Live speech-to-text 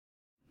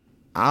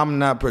I'm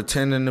not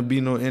pretending to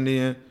be no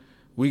Indian.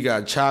 We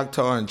got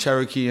Choctaw and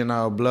Cherokee in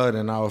our blood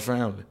and our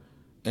family.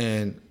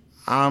 And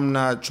I'm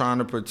not trying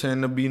to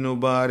pretend to be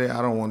nobody.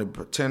 I don't want to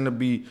pretend to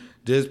be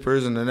this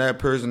person and that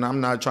person.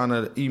 I'm not trying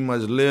to even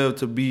much live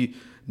to be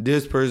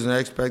this person's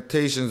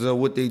expectations of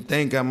what they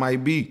think I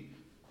might be.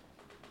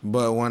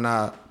 But when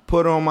I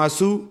put on my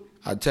suit,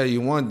 I tell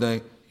you one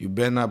thing, you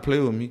better not play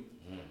with me.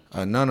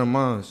 None of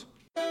mine.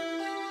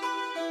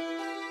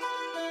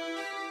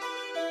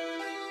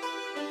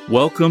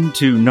 Welcome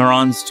to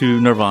Neurons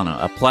to Nirvana,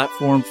 a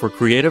platform for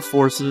creative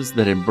forces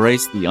that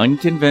embrace the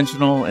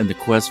unconventional and the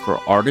quest for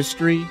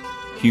artistry,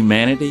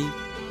 humanity,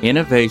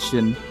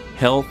 innovation,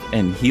 health,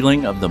 and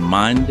healing of the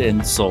mind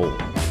and soul.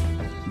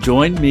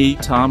 Join me,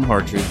 Tom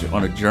Hartridge,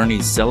 on a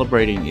journey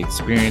celebrating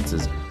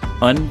experiences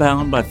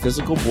unbound by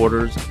physical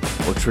borders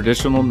or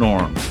traditional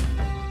norms,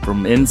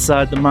 from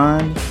inside the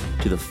mind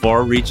to the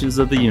far reaches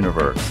of the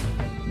universe.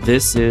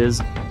 This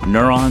is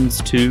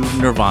Neurons to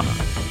Nirvana.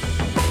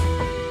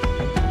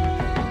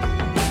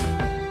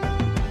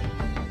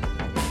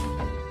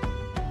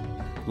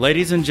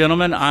 Ladies and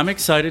gentlemen, I'm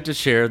excited to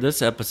share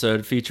this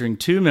episode featuring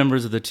two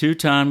members of the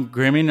two-time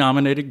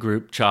Grammy-nominated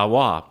group Cha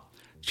Wa.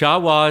 Cha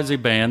Wa is a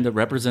band that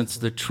represents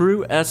the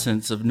true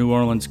essence of New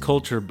Orleans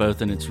culture,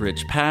 both in its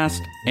rich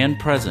past and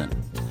present.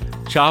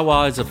 Cha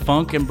Wa is a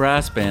funk and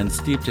brass band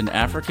steeped in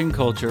African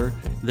culture.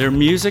 Their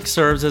music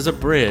serves as a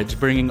bridge,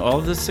 bringing all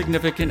of the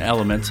significant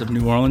elements of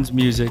New Orleans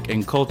music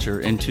and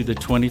culture into the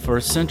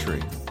 21st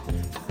century.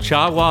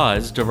 Cha Wa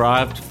is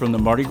derived from the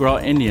Mardi Gras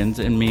Indians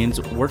and means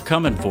 "we're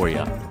coming for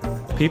ya."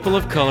 People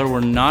of color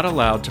were not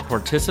allowed to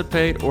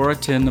participate or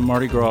attend the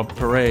Mardi Gras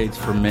parades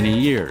for many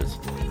years.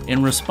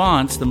 In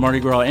response, the Mardi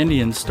Gras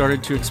Indians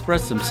started to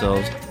express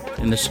themselves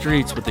in the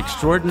streets with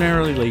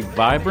extraordinarily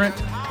vibrant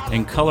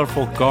and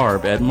colorful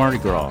garb at Mardi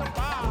Gras.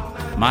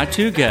 My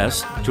two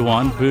guests,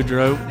 Juwan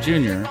Boudreaux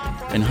Jr.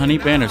 and Honey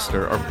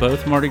Bannister, are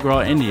both Mardi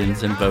Gras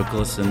Indians and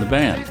vocalists in the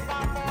band.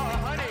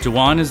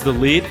 Juwan is the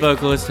lead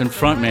vocalist and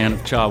frontman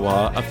of Cha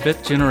Wa, a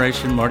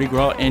fifth-generation Mardi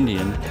Gras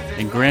Indian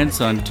and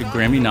grandson to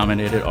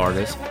Grammy-nominated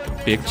artist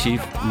Big Chief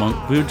Monk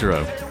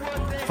Boudreaux.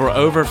 For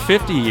over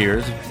 50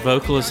 years,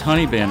 vocalist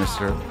Honey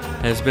Bannister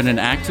has been an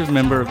active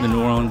member of the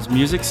New Orleans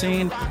music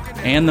scene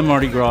and the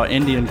Mardi Gras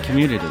Indian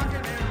community.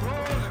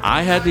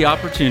 I had the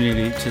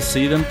opportunity to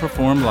see them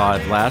perform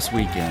live last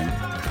weekend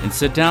and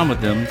sit down with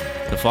them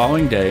the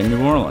following day in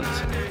New Orleans.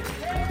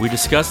 We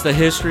discussed the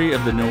history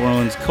of the New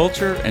Orleans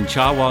culture and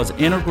Cha Wa's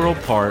integral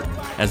part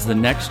as the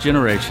next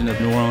generation of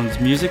New Orleans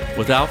music.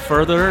 Without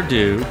further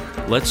ado,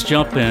 let's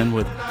jump in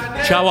with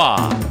Cha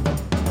Wa.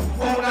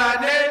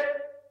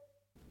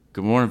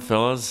 Good morning,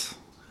 fellas.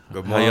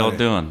 Good morning. How y'all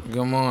doing?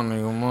 Good morning.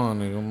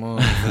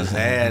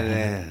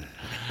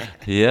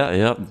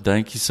 Yeah.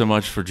 Thank you so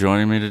much for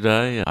joining me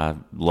today. I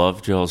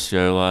loved y'all's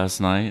show last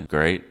night.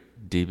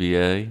 Great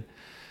DBA.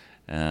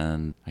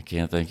 And I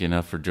can't thank you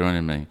enough for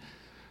joining me.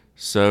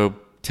 So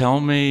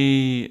tell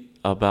me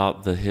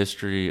about the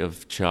history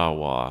of Cha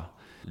Wa.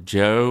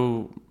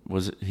 Joe,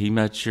 he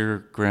met your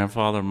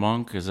grandfather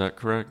Monk, is that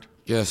correct?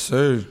 Yes,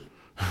 sir.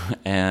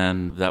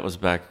 And that was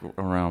back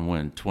around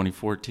when,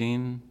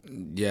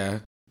 2014? Yeah.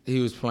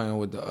 He was playing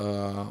with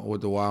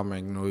the Wild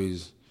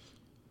Magnolias,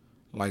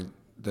 like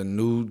the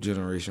new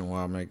generation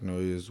Wild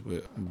Magnolias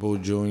with Bo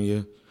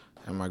Jr.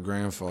 and my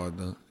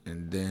grandfather.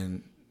 And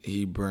then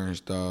he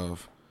branched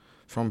off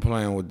from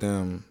playing with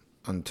them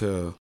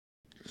until,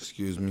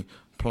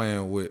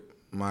 playing with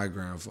my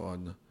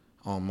grandfather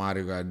on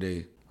Mardi Gras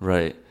Day.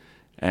 Right.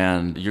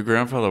 And your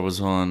grandfather was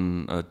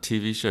on a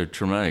TV show,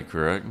 Treme,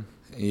 correct?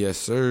 Yes,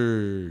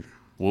 sir.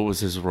 What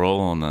was his role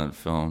on that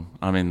film?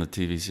 I mean, the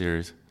TV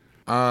series?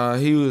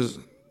 He was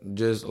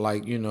just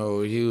like, he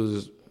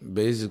was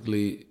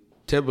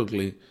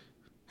typically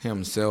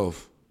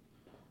himself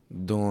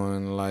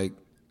doing like,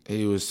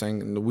 we was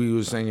singing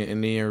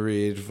Indian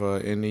Ridge for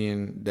an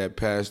Indian that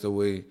passed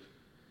away.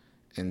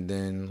 And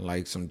then,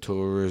 like, some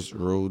tourists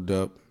rolled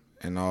up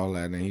and all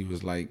that, and he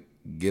was like,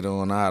 get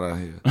on out of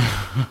here.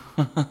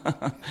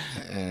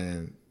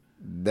 And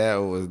that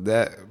was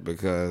that,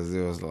 because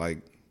it was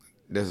like,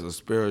 this is a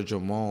spiritual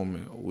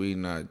moment. We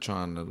not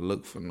trying to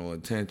look for no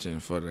attention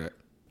for that.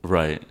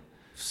 Right.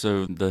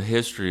 So the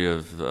history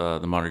of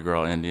the Mardi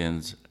Gras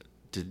Indians,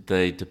 did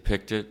they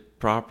depict it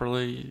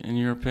properly, in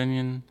your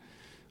opinion,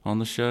 on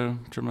the show,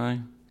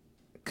 Treme?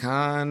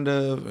 Kind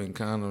of and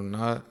kind of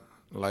not.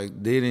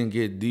 Like, they didn't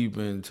get deep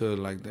into,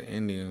 like, the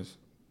Indians.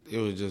 It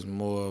was just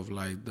more of,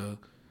 like, the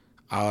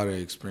outer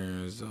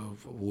experience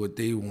of what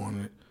they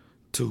wanted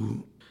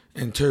to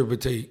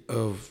interpretate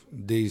of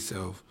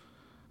themselves,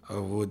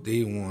 of what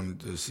they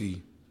wanted to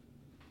see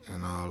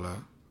and all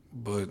that.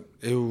 But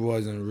it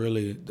wasn't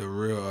really the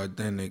real,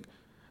 authentic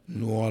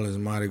New Orleans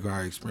Mardi Gras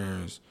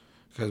experience.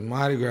 Because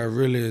Mardi Gras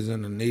really is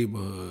in the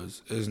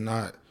neighborhoods. It's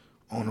not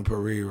on the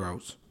parade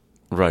routes.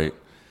 Right.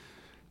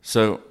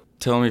 So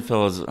tell me,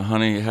 fellas,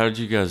 Honey, how did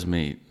you guys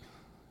meet?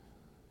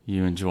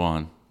 You and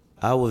Juwan.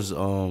 I was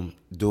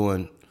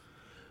doing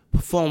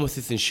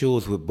performances and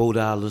shows with Bo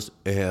Dollars,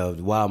 the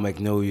Wild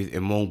Magnolias,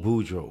 and Monk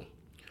Boudreaux.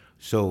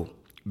 So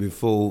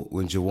before,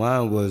 when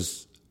Jawan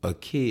was a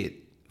kid,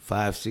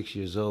 5, 6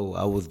 years old,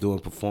 I was doing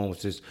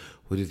performances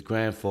with his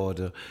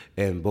grandfather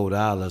and Bo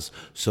Dollars.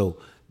 So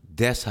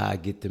that's how I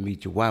get to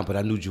meet Jawan. But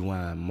I knew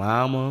Jawan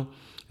mama,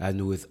 I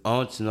knew his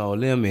aunts and all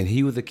them, and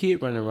he was a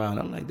kid running around.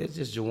 I'm like, that's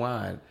just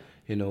Jawan,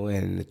 you know,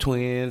 and the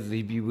twins,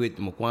 he'd be with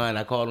McQuine,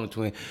 I called him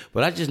twin.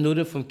 But I just knew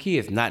them from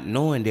kids, not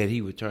knowing that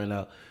he would turn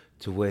out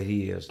to where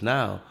he is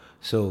now.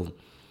 So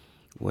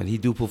when he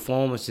do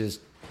performances,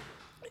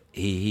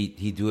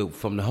 he do it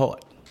from the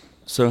heart.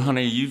 So,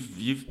 honey,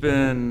 you've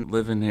been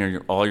living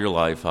here all your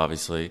life,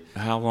 obviously.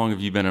 How long have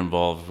you been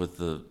involved with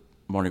the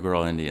Mardi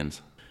Gras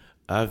Indians?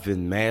 I've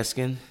been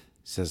masking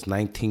since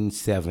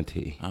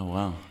 1970.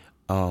 Oh,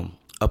 wow.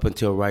 Up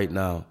until right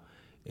now.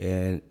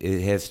 And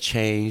it has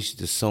changed.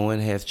 The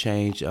sewing has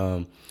changed.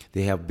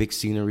 They have big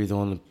sceneries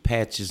on the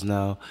patches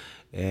now.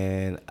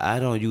 And I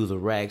don't use a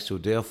rack, so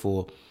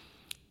therefore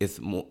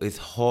it's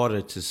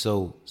harder to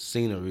sew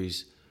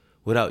sceneries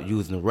without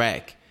using a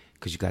rack.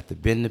 Because you got to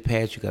bend the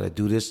patch, you got to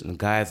do this. And the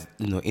guys,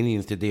 you know,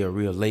 Indians today are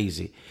real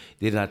lazy.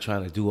 They're not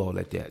trying to do all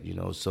of that, you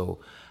know. So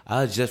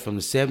I was just from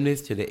the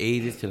 70s to the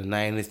 80s to the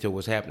 90s to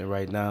what's happening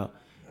right now.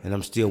 And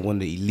I'm still one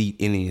of the elite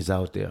Indians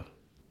out there.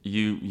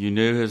 You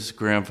knew his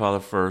grandfather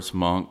first,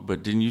 Monk,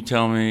 but didn't you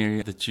tell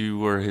me that you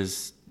were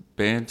his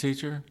band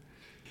teacher?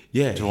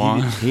 Yeah,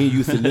 Jawan? he didn't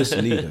used to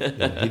listen either.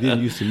 Yeah, he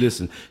didn't used to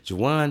listen.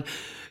 Jawan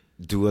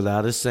do a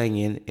lot of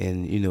singing,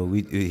 and, you know,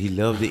 he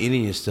loved the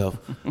Indian stuff.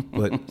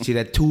 But see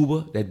that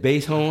tuba, that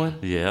bass horn?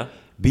 Yeah.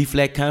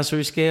 B-flat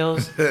concert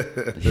scales?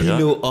 He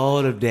knew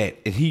all of that.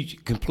 And he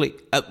complete.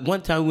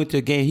 One time we went to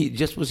a game, he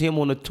just was him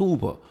on the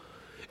tuba.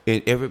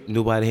 And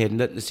nobody had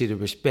nothing to say to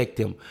respect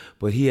him.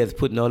 But he has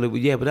put all of it.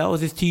 Yeah, but I was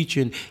his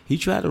teacher, and he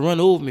tried to run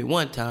over me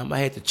one time. I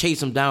had to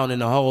chase him down in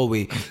the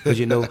hallway. Because,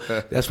 you know,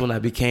 that's when I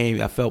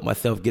felt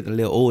myself getting a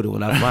little older.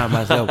 When I find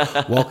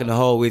myself walking the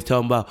hallway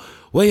talking about,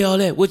 where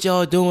y'all at? What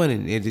y'all doing?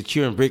 And the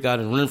children break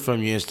out and run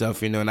from you and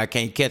stuff, you know, and I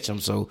can't catch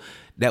them. So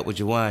that was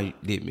Jawan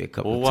did me a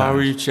couple of times. Well, why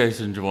were you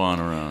chasing Jawan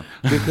around?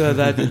 Because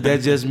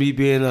that's just me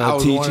being a teacher. I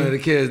was one of the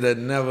kids that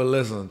never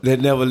listened. I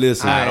ain't never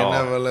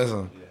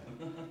listened.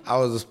 I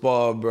was a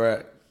spoiled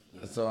brat,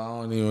 so I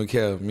don't even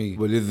care of me.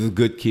 But this is a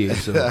good kid,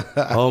 so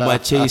all my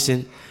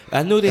chasing.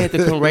 I knew they had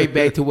to come right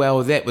back to where I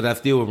was at, but I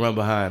still would run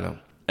behind them.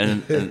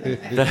 And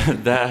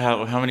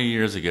how many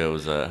years ago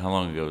was that? How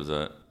long ago was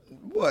that?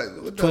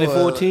 What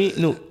 2014?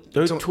 No,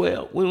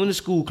 12. When the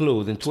school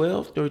closed? In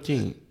 12,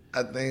 13?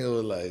 I think it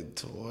was like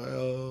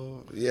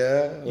 12.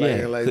 Yeah,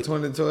 like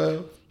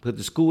 2012. But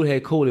the school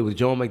had closed. It was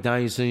John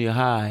McDaniel Senior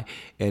High,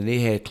 and they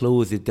had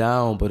closed it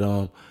down.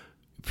 But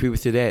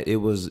previous to that, it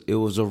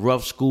was a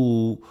rough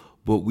school,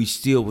 but we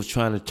still was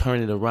trying to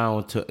turn it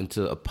around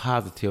into a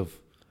positive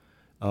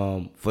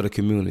for the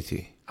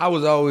community. I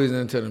was always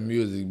into the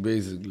music,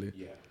 basically.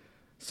 Yeah.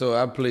 So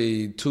I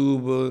played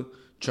tuba,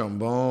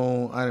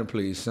 trombone. I didn't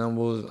play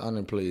cymbals. I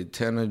didn't play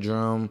tenor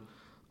drum,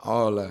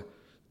 all that.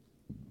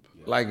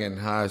 Like in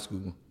high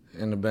school,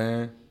 in the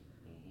band.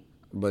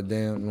 But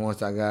then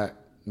once I got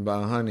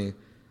by Honey,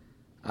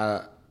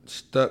 I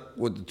stuck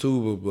with the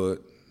tuba,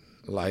 but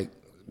like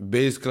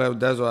bass clef,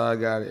 that's why I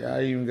got it.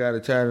 I even got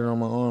it tatted on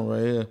my arm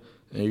right here,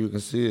 and you can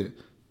see it.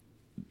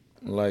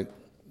 Like,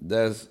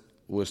 that's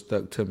what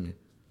stuck to me.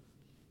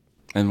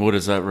 And what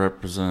does that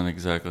represent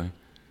exactly?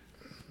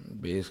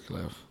 Bass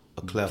clef.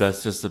 A clef.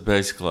 That's just a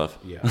bass clef.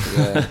 Yeah.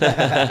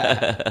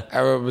 I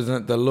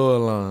represent the lower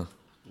line.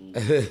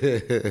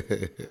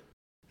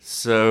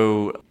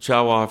 So,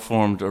 Chawa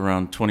formed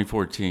around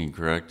 2014,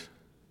 correct?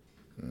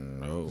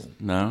 No.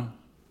 No?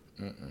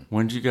 Mm-mm.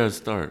 When did you guys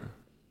start?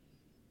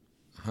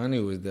 Honey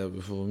was there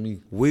before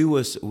me. We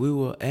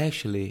were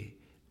actually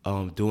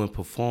doing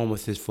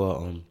performances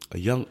for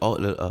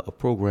a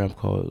program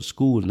called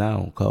School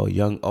Now called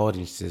Young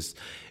Audiences,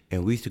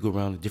 and we used to go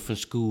around to different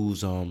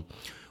schools with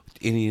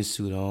the Indian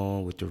suit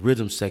on, with the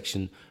rhythm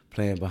section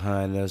playing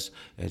behind us,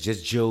 and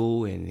just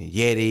Joe and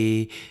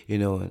Yeti, you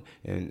know,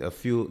 and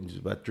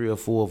about 3 or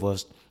 4 of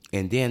us,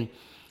 and then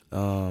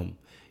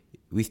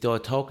we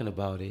started talking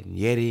about it, and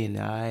Yeti and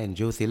I and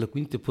Joe said, look,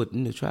 we need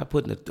to try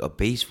putting a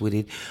bass with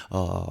it,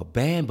 a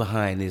band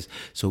behind this.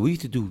 So we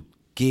used to do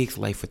gigs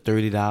like for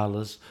 $30,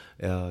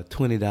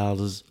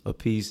 $20 a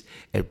piece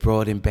at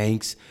Broad and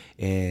Banks,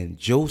 and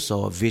Joe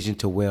saw a vision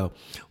to where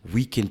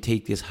we can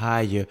take this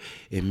higher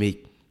and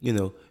make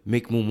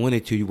more money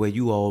to you where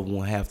you all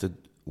won't have to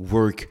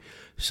work.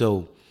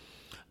 So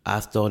I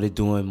started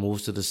doing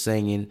most of the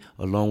singing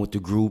along with the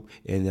group,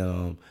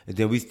 and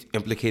then we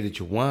implicated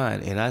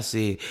Jawan, and I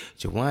said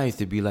Jawan used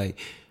to be like,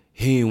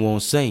 he ain't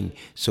won't sing,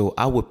 so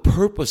I would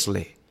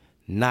purposely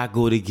not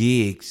go to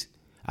gigs.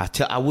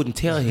 I wouldn't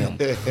tell him,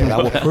 but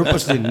I would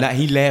purposely not.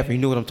 He laughing, you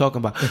know what I'm talking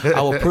about.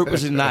 I would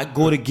purposely not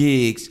go to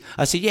gigs.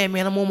 I said, yeah,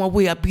 man, I'm on my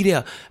way. I'll be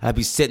there. I'll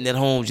be sitting at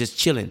home just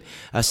chilling.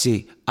 I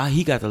said,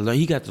 he got to learn.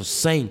 He got to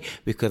sing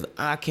because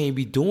I can't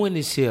be doing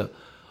this here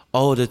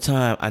all the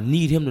time. I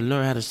need him to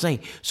learn how to sing.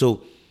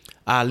 So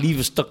I leave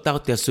him stuck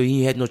out there, so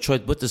he had no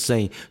choice but to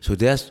sing. So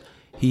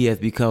he has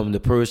become the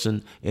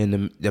person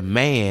and the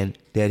man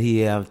that he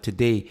has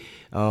today.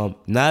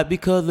 Not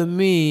because of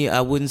me.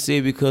 I wouldn't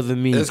say because of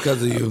me. It's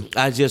because of you.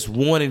 I just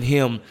wanted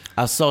him.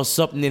 I saw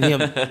something in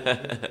him.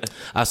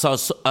 I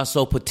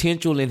saw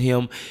potential in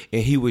him,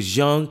 and he was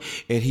young,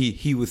 and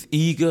he was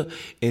eager,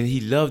 and he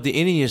loved the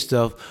Indian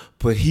stuff,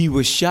 but he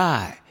was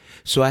shy.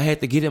 So I had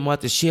to get him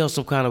out the shell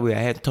some kind of way. I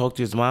had to talk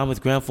to his mom, his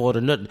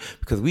grandfather, nothing,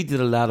 because we did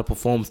a lot of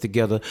performance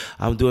together.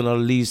 I'm doing all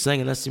the lead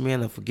singing. I said,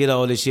 man, I forget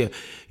all this shit.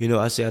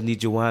 I said, I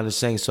need Juwan to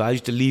sing. So I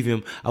used to leave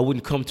him. I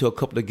wouldn't come to a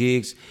couple of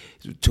gigs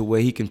to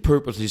where he can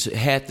purposely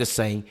had to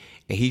sing,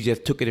 and he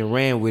just took it and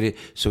ran with it.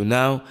 So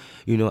now,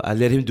 I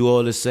let him do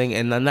all the singing,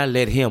 and I not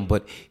let him,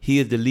 but he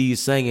is the lead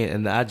singer,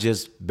 and I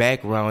just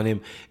background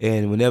him,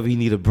 and whenever he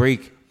need a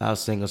break, I'll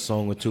sing a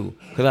song or two,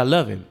 because I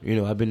love him.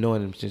 I've been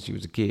knowing him since he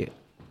was a kid.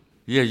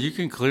 Yeah, you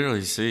can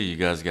clearly see you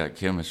guys got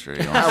chemistry.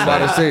 I was about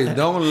to say,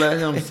 don't let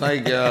him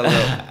psych y'all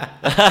up.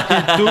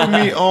 He threw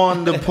me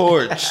on the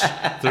porch.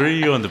 Threw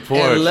you on the porch.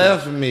 And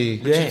left me.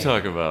 What you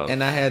talking about?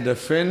 And I had to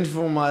fend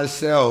for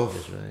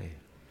myself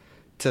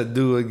to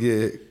do a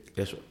gig.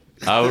 That's right.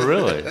 Oh,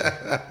 really?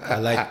 I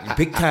like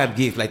big time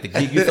gigs, like the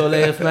gig you saw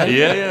last night.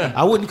 Yeah.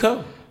 I wouldn't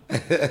come.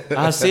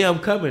 I say I'm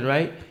coming,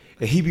 right?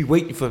 And he be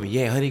waiting for me.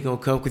 Yeah, honey gonna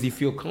come because he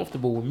feel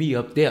comfortable with me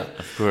up there.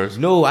 Of course.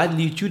 No, I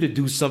need you to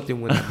do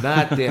something when I'm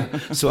not there.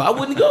 So I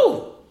wouldn't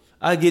go.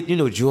 I get,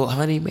 Joel,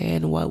 honey,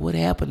 man, what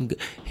happened?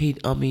 Hey,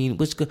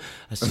 what's good?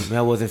 I said, man,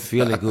 I wasn't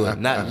feeling good.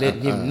 Not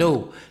letting him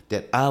know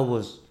that I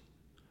was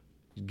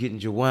getting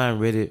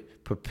Juwan ready,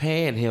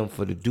 preparing him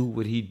for to do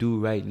what he do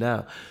right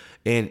now.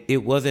 And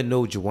it wasn't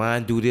no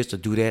Juwan do this or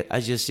do that.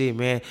 I just said,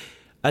 man,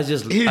 he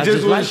just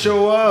wouldn't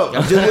show up.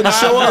 I just wouldn't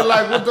show up.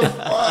 Like, what the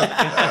fuck?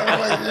 I'm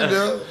like,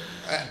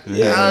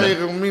 I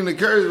didn't mean to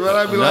curse, but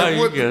I'd be like,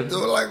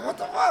 what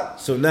the fuck?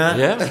 So now,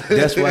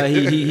 that's why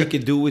he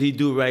can do what he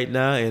do right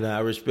now, and I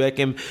respect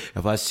him.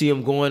 If I see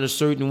him going a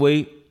certain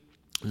way,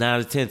 9 out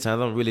of 10 times, I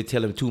don't really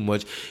tell him too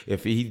much.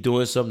 If he's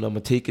doing something, I'm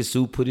going to take his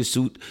suit, put his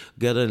suit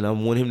together, and I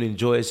want him to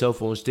enjoy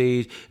himself on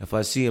stage. If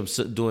I see him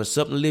doing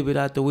something a little bit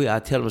out the way, I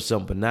tell him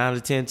something. But 9 out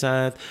of 10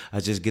 times,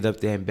 I just get up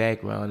there and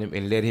background him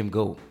and let him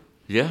go.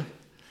 Yeah.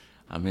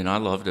 I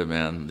loved it,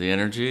 man. The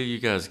energy, you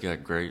guys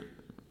got great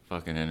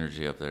fucking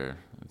energy up there.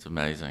 It's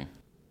amazing.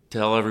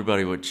 Tell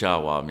everybody what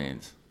Chawa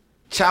means.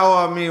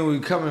 Chawa means we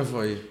coming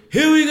for you.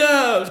 Here we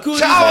go.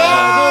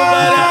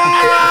 Chawa!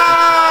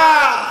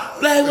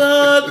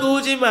 Blackwood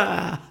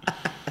Kujima.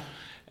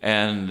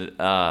 And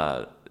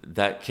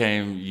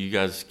you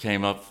guys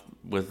came up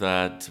with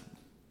that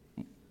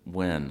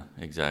when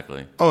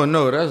exactly? Oh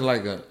no, that's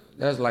like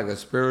a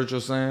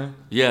spiritual saying.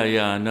 Yeah,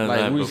 I know like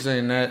that. Like we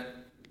saying that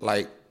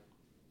like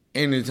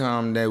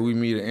anytime that we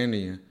meet an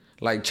Indian.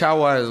 Like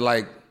Chawa is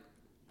like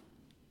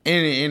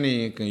any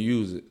Indian can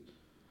use it.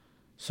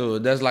 So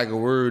that's like a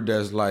word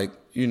that's like,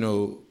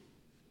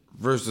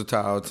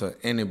 versatile to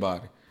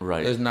anybody.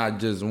 Right. It's not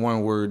just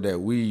one word that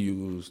we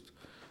used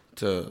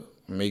to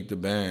make the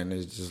band.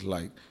 It's just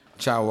like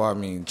Chawa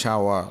mean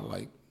Chawa,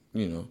 like,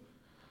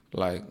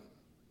 like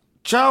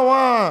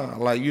Chawa,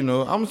 like,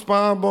 I'm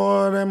Spine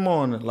Boy that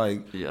morning.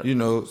 Like,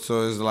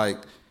 so it's like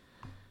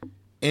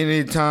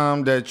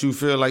anytime that you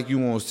feel like you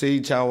want to say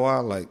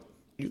Chawa, like,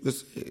 you can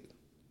say it.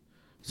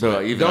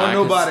 So even don't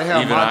nobody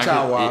have my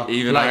Chawa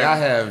like I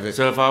have it.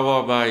 So if I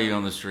walk by you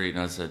on the street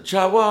and I said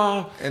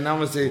Chawa, and I'm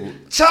gonna say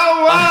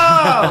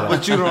Chawa,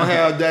 but you don't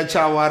have that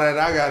Chawa that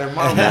I got in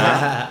my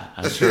mouth.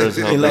 I'm sure as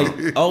hell.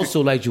 And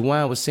also, like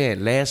Juwan was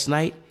saying last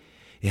night,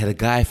 they had a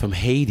guy from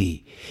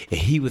Haiti, and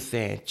he was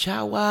saying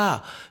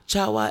Chawa,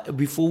 Chawa.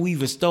 Before we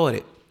even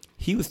started,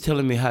 he was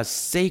telling me how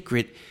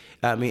sacred,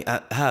 how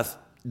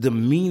the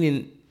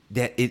meaning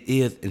that it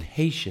is in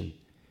Haitian.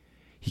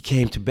 He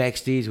came to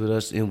backstage with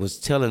us and was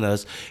telling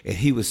us, and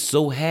he was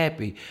so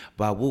happy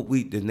by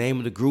the name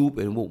of the group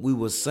and what we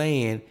were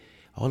saying,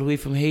 all the way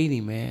from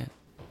Haiti, man.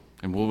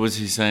 And what was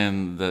he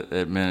saying that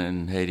it meant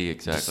in Haiti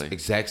exactly?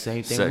 Exact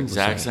same thing.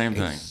 Exact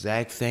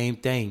same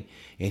thing.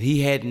 And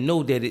he hadn't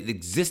known that it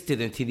existed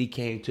until he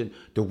came to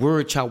the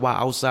word Chawa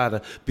outside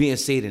of being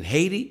said in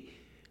Haiti.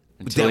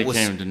 Until he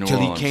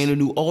came to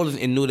New Orleans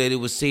and knew that it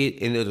was said,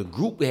 and the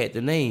group had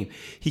the name.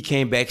 He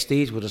came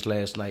backstage with us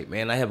last night,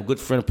 man. I have a good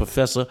friend,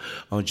 Professor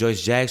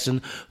Joyce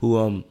Jackson,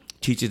 who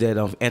teaches at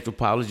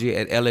anthropology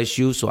at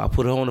LSU. So I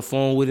put her on the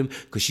phone with him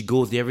because she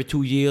goes there every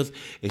 2 years,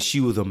 and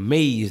she was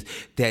amazed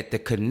that the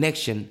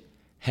connection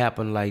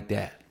happened like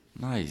that.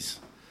 Nice.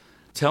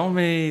 Tell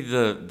me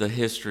the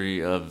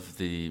history of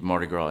the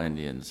Mardi Gras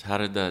Indians. How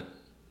did that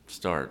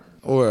start?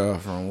 Well,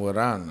 from what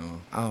I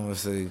know, I would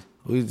say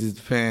we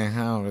just paying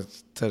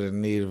homage to the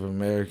Native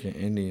American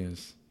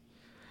Indians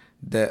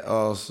that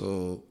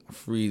also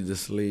freed the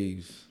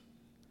slaves,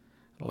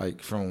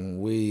 like from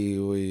way,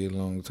 way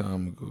long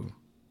time ago.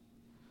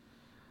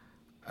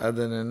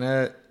 Other than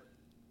that,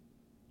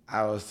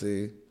 I would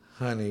say,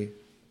 honey,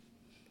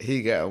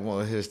 he got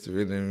more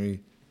history than me.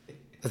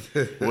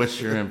 What's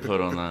your input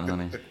on that,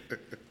 honey?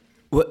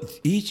 Well,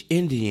 each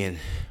Indian,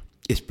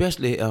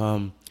 especially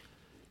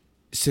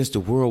since the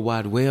World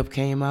Wide Web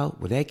came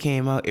out, when that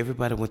came out,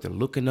 everybody went to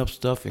looking up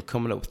stuff and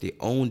coming up with their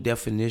own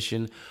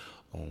definition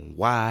on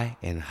why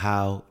and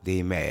how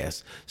they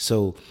mask.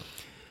 So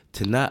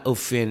to not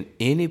offend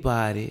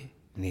anybody,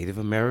 Native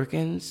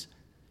Americans,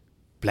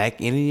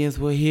 Black Indians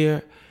were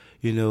here.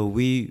 You know,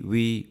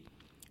 we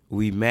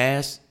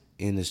masked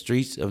in the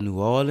streets of New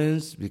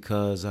Orleans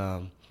because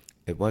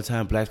at one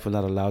time blacks were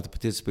not allowed to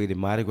participate in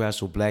Mardi Gras,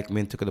 so black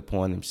men took it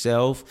upon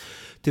themselves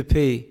to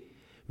pay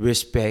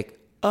respect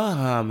or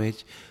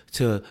homage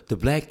to the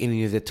Black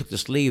Indians that took the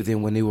slaves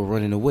in when they were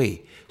running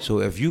away. So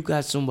if you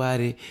got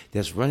somebody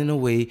that's running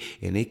away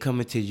and they come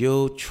into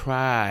your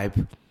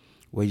tribe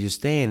where you're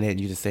staying at and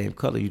you're the same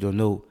color, you don't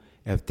know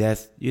if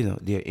that's, you know,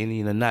 they're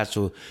Indian or not.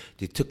 So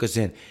they took us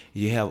in.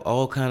 You have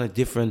all kind of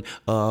different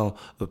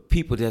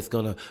people that's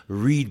going to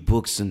read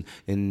books and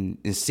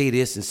say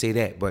this and say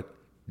that. But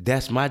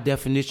that's my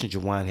definition.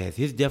 Jawan has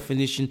his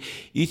definition.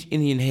 Each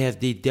Indian has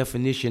their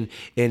definition.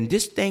 And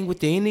this thing with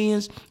the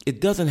Indians,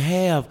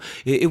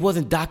 it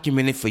wasn't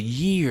documented for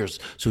years.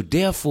 So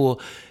therefore,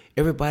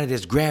 everybody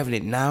that's grabbing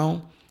it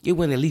now, it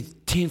went at least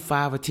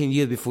 5 or 10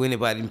 years before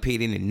anybody even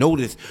paid any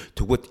notice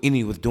to what the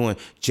Indian was doing.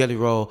 Jelly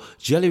Roll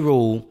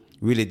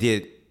really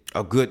did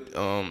a good,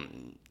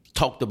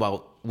 talked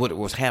about what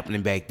was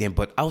happening back then.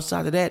 But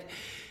outside of that,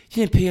 he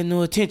didn't pay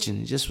no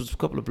attention. It just was a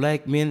couple of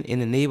black men in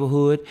the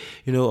neighborhood,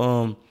 you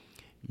know,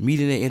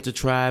 meeting the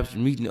inter-tribes,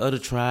 meeting other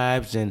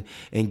tribes and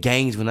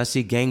gangs. When I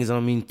say gangs, I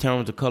don't mean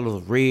terms the colors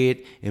of red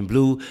and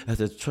blue. That's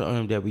a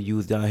term that we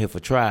use down here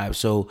for tribes.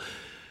 So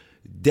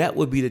that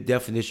would be the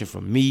definition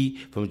from me,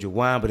 from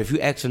Jawan. But if you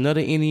ask another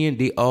Indian,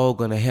 they all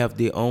going to have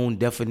their own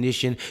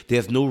definition.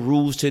 There's no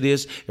rules to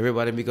this.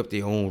 Everybody make up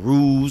their own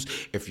rules.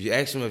 If you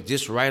ask them if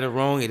this right or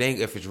wrong, it ain't.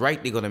 If it's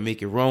right, they're going to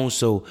make it wrong.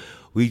 So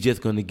we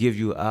just going to give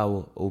you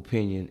our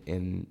opinion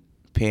and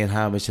paying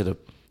homage to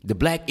the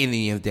Black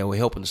Indians that were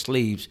helping the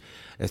slaves.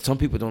 And some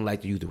people don't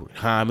like to use the word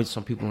homage.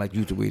 Some people don't like to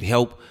use the word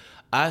help.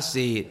 I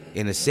said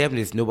in the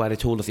 70s, nobody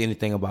told us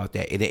anything about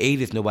that. In the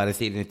 80s, nobody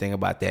said anything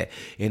about that.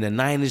 In the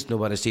 90s,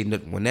 nobody said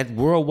nothing. When that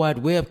World Wide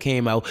Web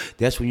came out,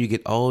 that's when you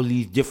get all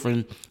these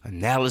different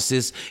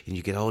analysis and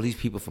you get all these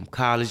people from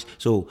college.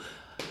 So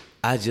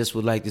I just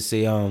would like to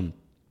say,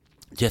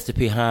 just to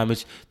pay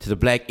homage to the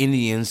Black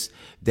Indians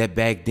that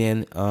back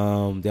then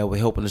that were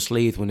helping the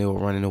slaves when they were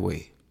running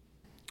away.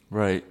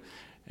 Right.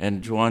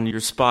 And Juan, you're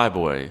Spy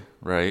Boy,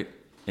 right,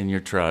 in your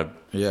tribe?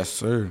 Yes,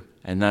 sir.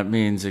 And that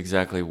means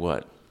exactly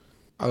what?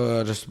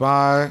 The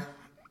spy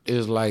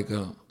is like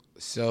a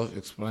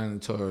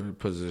self-explanatory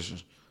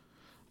position.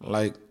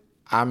 Like,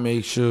 I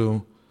make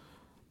sure,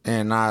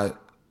 and I,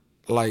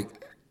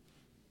 like,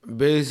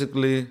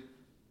 basically,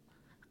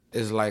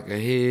 it's like a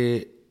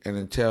head and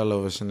a tail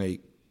of a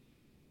snake.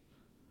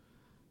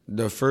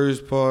 The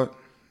first part,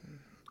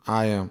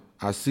 I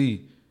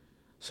see.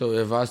 So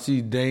if I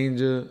see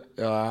danger,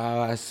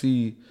 I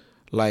see,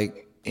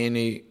 like,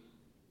 any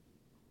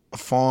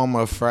form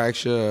of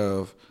fracture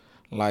of,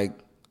 like,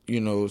 you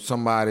know,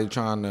 somebody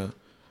trying to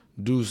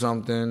do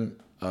something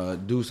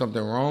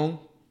wrong,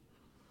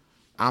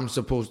 I'm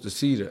supposed to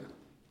see that.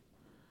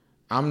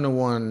 I'm the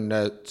one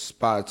that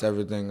spots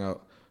everything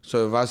out.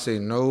 So if I say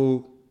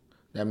no,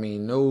 that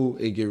means no,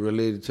 it get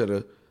related to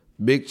the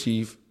big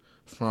chief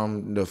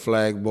from the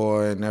flag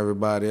boy and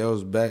everybody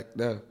else back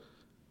there.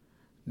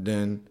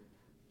 Then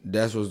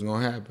that's what's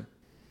going to happen.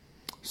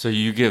 So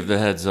you give the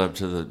heads up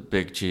to the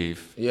big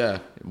chief. Yeah.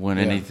 When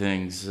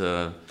anything's...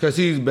 Because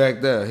he's back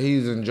there.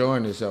 He's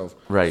enjoying himself.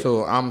 Right.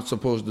 So I'm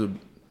supposed to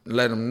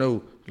let him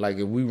know, like,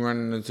 if we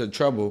running into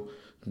trouble,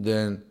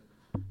 then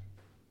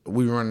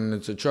we running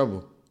into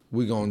trouble.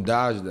 We going to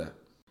dodge that.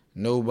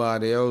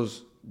 Nobody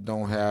else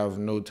don't have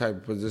no type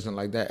of position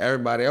like that.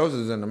 Everybody else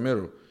is in the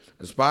middle.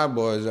 The spy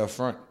boy is up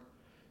front.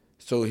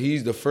 So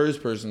he's the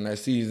first person that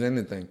sees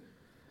anything.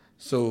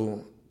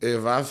 So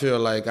if I feel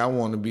like I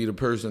want to be the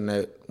person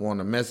that want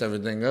to mess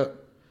everything up,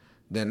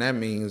 then that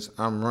means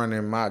I'm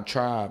running my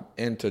tribe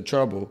into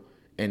trouble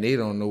and they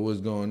don't know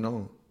what's going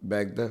on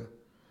back there.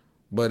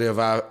 But if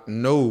I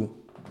know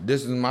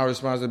this is my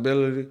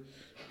responsibility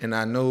and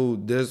I know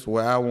this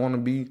where I want to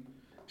be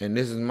and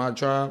this is my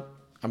tribe,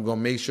 I'm going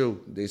to make sure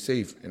they're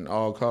safe in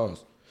all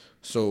costs.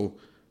 So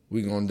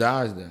we going to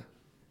dodge that.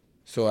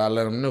 So I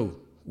let them know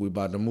we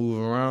about to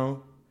move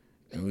around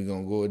and we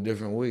going to go a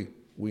different way.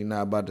 We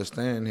not about to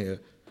stand here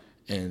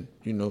and,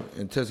 you know,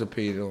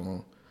 anticipate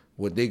on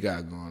what they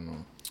got going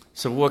on.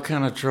 So what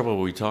kind of trouble are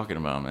we talking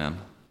about, man?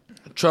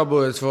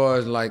 Trouble as far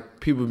as, like,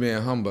 people being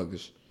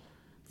humbuckers.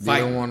 They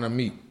don't want to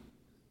meet.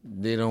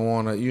 They don't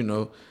want to, you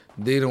know,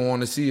 they don't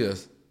want to see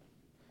us.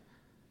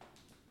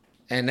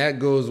 And that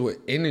goes with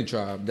any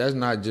tribe. That's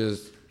not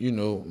just, you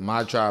know,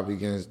 my tribe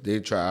against their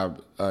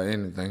tribe or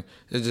anything.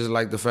 It's just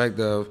like the fact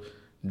of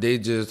they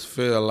just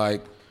feel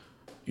like,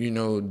 you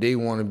know, they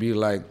want to be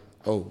like,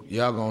 oh,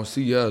 y'all going to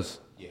see us.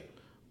 Yeah.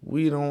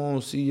 We don't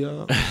want to see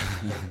y'all.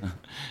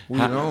 We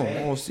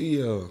don't want to see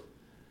y'all.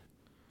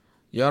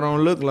 Y'all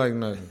don't look like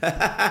nothing.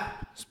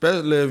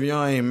 Especially if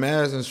y'all ain't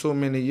masked in so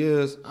many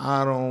years,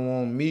 I don't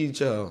want to meet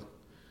y'all.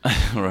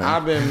 Right.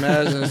 I've been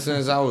marching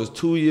since I was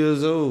 2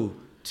 years old.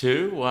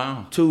 2?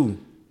 Wow. Two.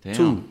 Damn.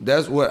 2.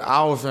 That's what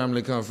our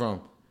family come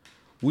from.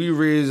 We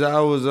raised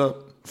ours up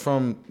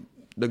from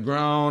the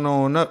ground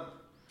on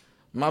up.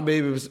 My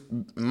baby,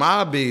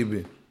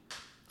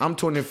 I'm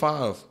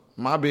 25.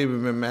 My baby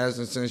been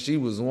marching since she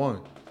was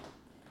 1.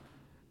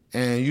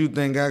 And you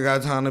think I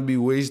got time to be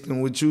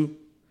wasting with you?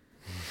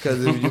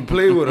 Because if you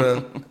play with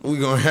her, we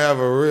going to have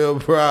a real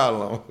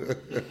problem.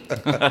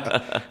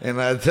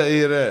 And I tell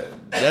you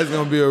that's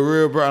going to be a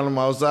real problem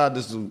outside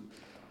the suit.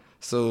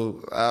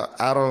 So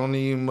I don't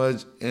even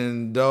much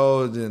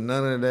indulge in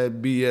none of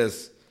that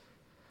BS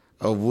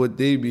of what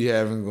they be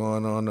having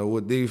going on or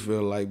what they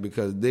feel like,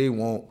 because they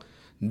want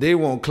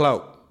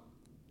clout,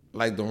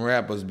 like the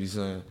rappers be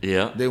saying.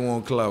 Yeah. They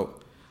want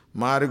clout.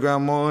 Mardi Gras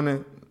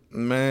morning,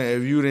 man,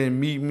 if you didn't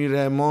meet me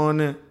that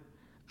morning,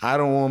 I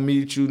don't want to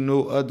meet you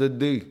no other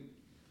day.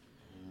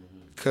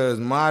 Because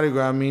Mardi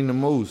Gras mean the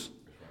most.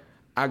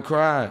 I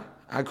cried.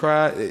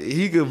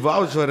 He could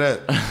vouch for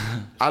that.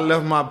 I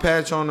left my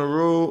patch on the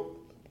road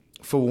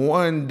for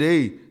 1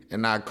 day,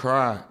 and I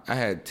cried. I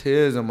had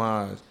tears in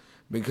my eyes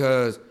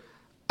because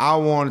I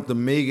wanted to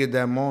make it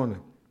that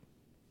morning.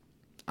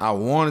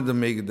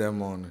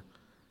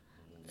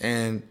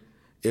 And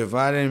if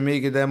I didn't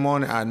make it that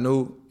morning, I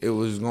knew it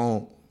was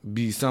going to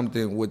be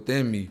something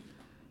within me.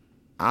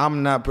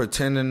 I'm not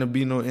pretending to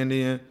be no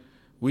Indian.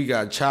 We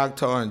got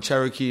Choctaw and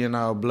Cherokee in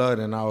our blood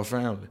and our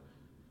family.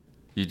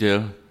 You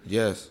do?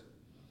 Yes.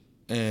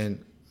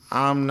 And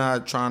I'm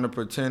not trying to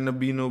pretend to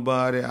be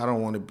nobody. I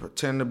don't want to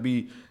pretend to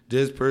be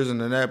this person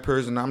and that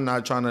person. I'm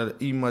not trying to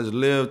even much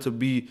live to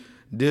be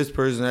this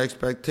person's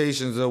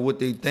expectations of what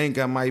they think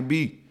I might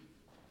be.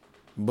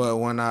 But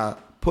when I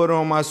put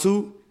on my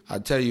suit, I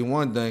tell you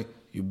one thing,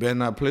 you better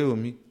not play with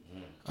me.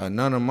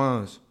 None of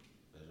mine.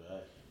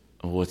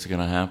 What's going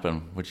to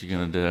happen? What you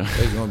going to do?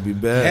 It's going to be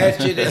bad.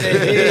 Hatchet in the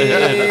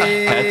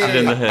head. Hatchet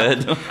in the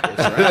head.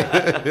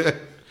 That's right.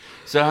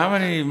 So how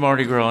many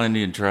Mardi Gras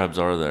Indian tribes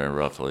are there,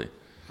 roughly?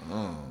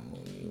 Oh,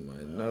 you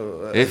might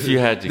know. If you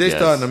had to they guess.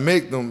 starting to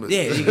make them.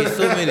 Yeah, you get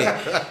so many.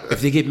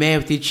 If they get mad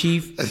with their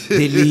chief,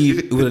 they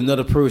leave with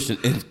another person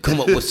and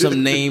come up with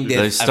some name that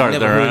They start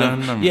I've never their heard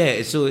of. own?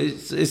 Yeah, so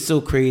it's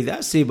so crazy.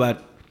 I say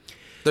about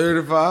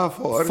 35,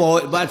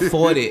 40. about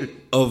 40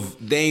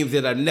 of names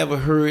that I never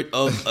heard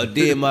of a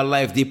day in my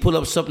life. They put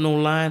up something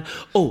online.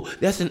 Oh,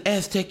 that's an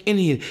Aztec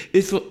Indian.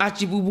 It's from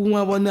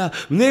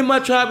Achibubuwawana. Name my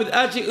tribe is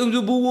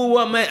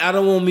Achibubuwawana. Man, I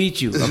don't want to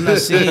meet you. I'm not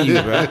seeing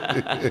you, bro.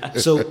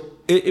 So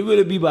it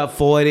really be about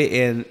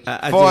 40 and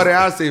 40,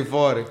 I say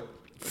 40.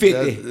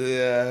 50.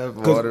 Yeah, 40.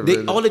 Because they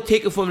really. all they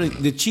take it from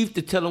the chief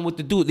to tell them what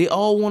to do. They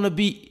all want to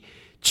be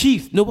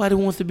chief. Nobody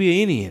wants to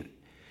be an Indian.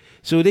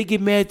 So they get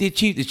mad at their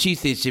chief. The chief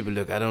says,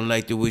 look, I don't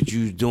like what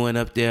you was doing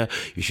up there.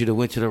 You should have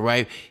went to the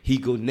right. He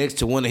go next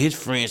to one of his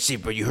friends, say,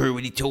 bro, you heard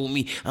what he told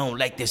me? I don't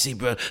like that. Say,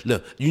 bro,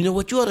 look, you know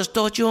what? You ought to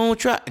start your own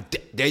tribe.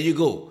 There you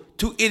go.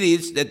 2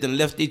 idiots that done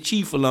left their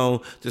chief alone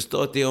to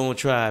start their own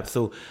tribe.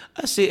 So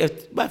I say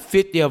about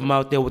 50 of them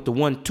out there with the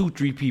 1, 2,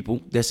 3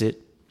 people. That's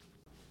it.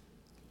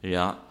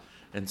 Yeah.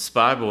 And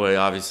Spy Boy,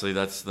 obviously,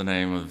 that's the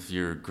name of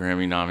your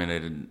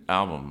Grammy-nominated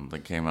album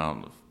that came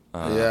out.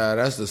 Yeah,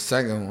 that's the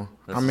second one.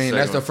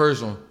 That's the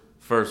first one.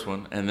 First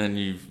one. And then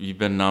you've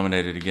been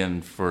nominated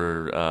again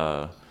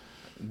for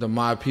The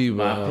My People.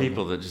 My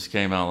People that just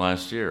came out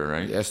last year,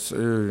 right? Yes,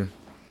 sir.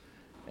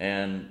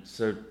 And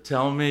so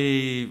tell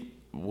me,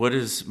 what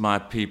is My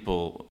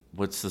People?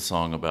 What's the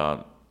song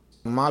about?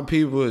 My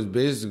People is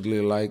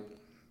basically like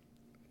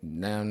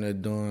down there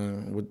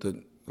doing with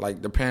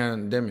the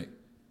pandemic.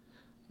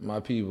 My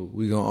people,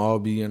 we gonna all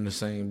be in the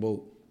same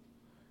boat.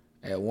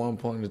 At one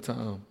point in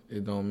time,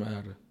 it don't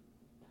matter.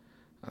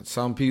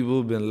 Some people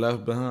have been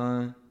left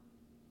behind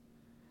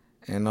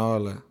and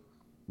all that.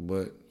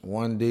 But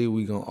one day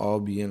we gonna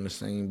all be in the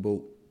same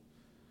boat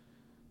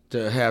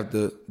to have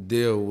to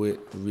deal with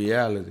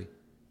reality.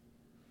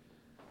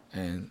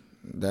 And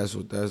that's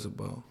what that's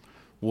about.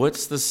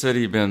 What's the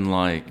city been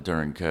like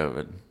during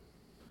COVID?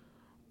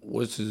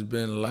 Which has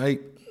been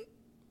like,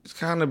 it's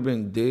kind of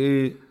been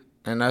dead.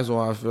 And that's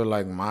why I feel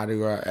like Mardi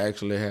Gras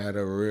actually had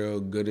a real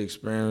good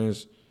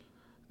experience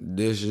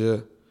this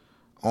year,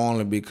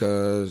 only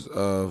because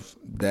of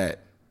that.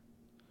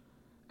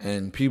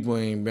 And people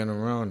ain't been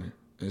around it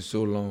in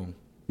so long.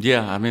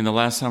 Yeah, I mean, the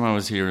last time I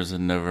was here was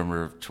in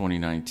November of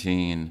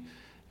 2019,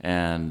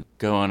 and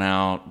going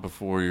out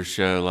before your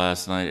show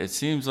last night, it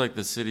seems like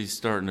the city's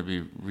starting to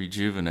be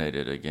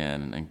rejuvenated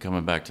again and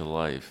coming back to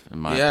life.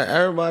 Yeah,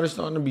 everybody's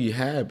starting to be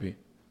happy,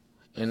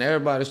 and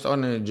everybody's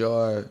starting to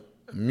enjoy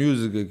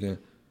music again.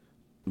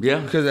 Yeah.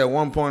 Because at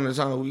one point in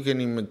time, we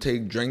couldn't even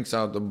take drinks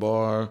out the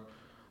bar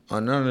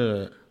or none of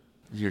that.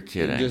 You're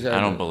kidding.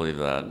 I don't believe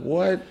that.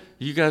 What?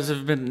 You guys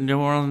have been, New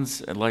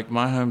Orleans, like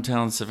my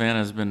hometown, Savannah,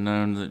 has been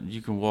known that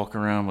you can walk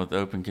around with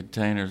open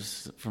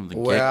containers from the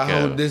get-go. Well, I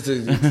hope this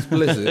is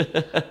explicit.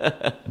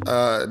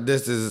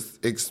 This is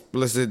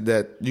explicit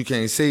that you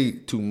can't say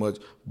too much,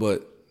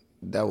 but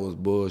that was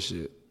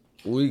bullshit.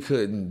 We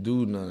couldn't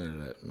do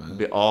none of that,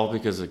 man. All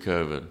because of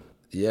COVID.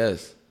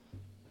 Yes.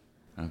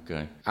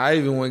 Okay. I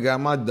even went and got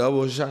my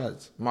double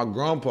shots. My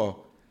grandpa,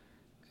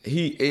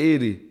 he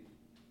 80,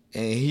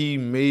 and he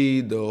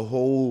made the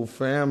whole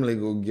family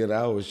go get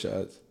our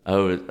shots.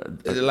 Oh,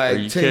 Like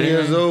 10 kidding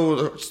years me?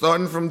 old,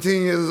 starting from 10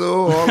 years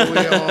old all the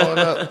way on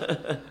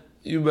up.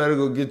 You better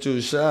go get you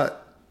a shot.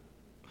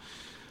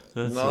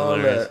 That's all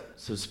hilarious. that.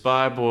 So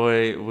Spy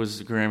Boy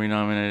was Grammy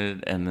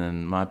nominated, and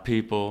then My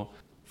People.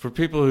 For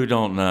people who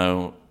don't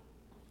know,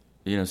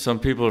 you know, some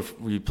people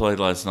you played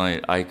last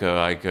night,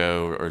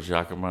 Aiko, or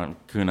Jacqueline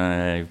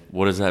Kunane.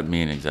 What does that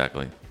mean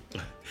exactly?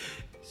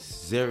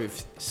 It's very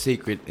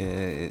sacred,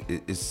 and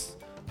it's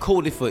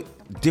coded for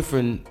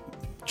different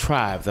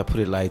tribes. I put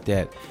it like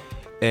that.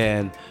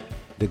 And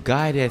the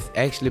guy that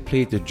actually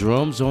played the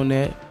drums on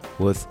that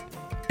was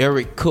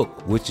Eric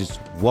Cook, which is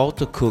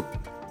Walter Cook,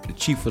 the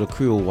chief of the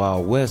Creole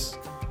Wild West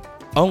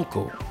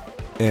uncle.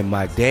 And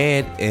my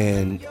dad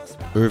and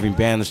Irving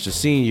Bannister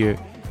Sr.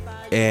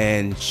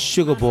 and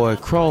Sugar Boy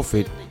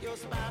Crawford,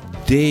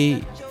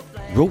 they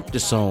wrote the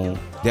song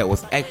that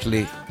was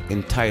actually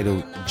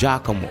entitled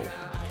Giacomo.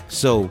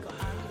 So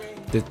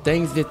the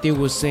things that they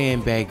were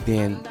saying back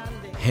then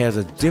has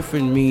a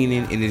different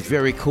meaning, and it's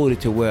very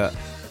coded to where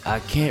I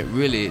can't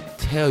really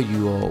tell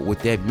you all what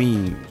that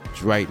means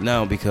right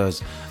now,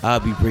 because I'll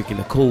be breaking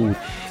the code.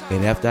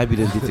 And after I be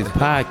done did this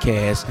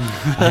podcast,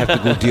 I have to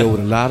go deal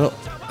with a lot of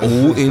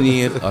old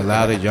Indians, a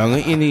lot of younger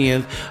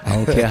Indians. I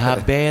don't care how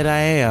bad I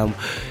am,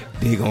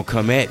 they gonna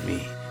come at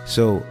me.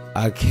 So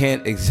I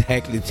can't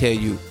exactly tell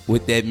you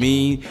what that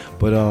means,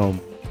 but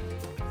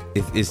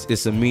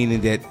it's a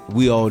meaning that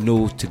we all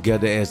know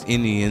together as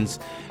Indians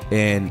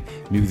and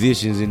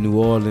musicians in New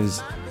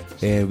Orleans,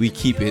 and we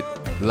keep it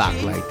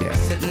locked like that.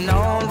 Sitting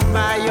on the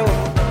bayou,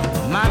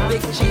 my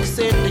big chief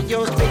said to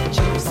yours, big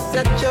chief,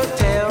 set your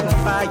tail on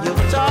fire.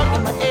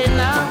 Talking about hey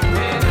now,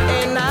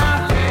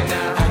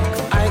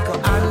 Aiko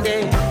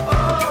ande,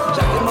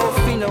 Giacomo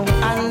fino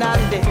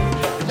andande,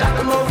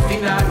 Giacomo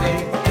finale.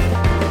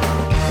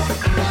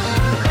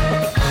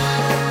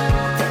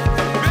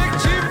 Big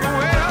chief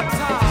way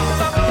uptown.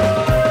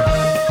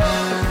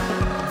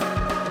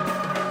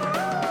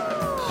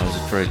 I was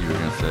afraid you were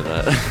going to say that.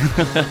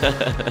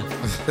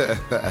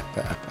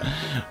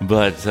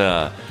 But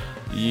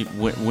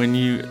when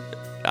you,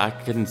 I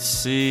can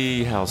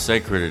see how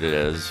sacred it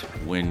is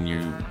when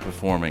you're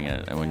performing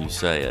it and when you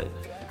say it.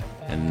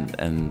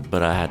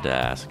 But I had to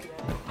ask.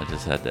 I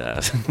just had to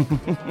ask.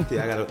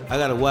 Yeah, I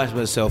gotta watch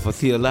myself. I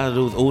see a lot of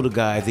those older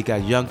guys. They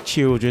got young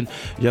children,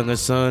 younger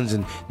sons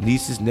and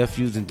nieces,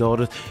 nephews, and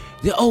daughters.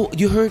 Oh,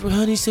 you heard what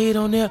Honey said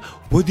on there?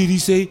 What did he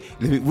say?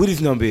 What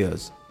his number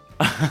is?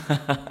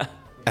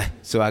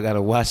 So I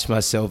gotta watch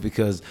myself,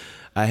 because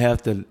I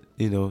have to,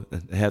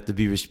 I have to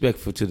be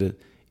respectful to the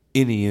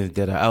Indians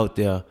that are out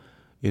there,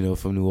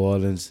 from New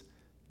Orleans.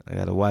 I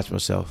gotta watch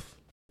myself.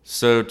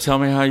 So tell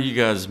me how you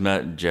guys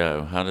met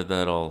Joe. How did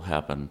that all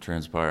happen,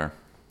 transpire?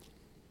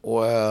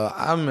 Well,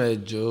 I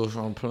met Joe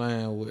from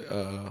playing with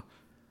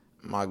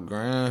my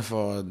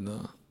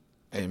grandfather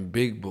and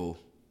Big Bo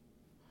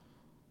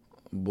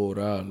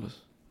Morales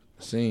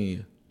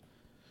Sr.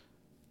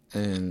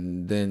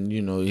 And then,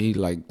 he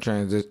like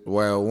transitioned.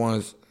 Well,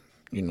 once,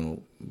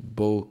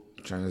 Bo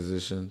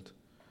transitioned,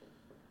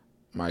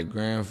 my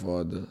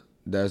grandfather,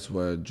 that's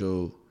where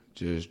Joe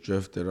just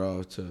drifted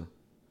off to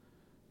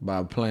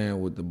by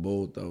playing with the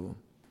both of them.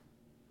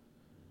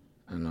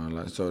 And all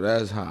that. So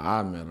that's how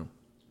I met him.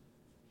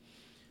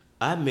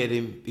 I met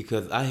him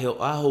because I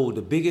hold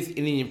the biggest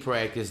Indian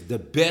practice, the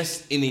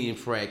best Indian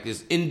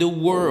practice in the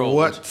world.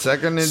 What?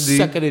 Second and D?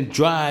 Second and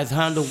drives,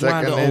 Honda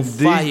Second Wanda on and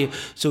D. fire.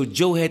 So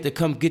Joe had to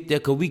come get there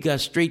because we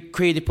got straight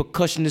creative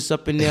percussionists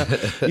up in there.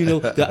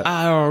 The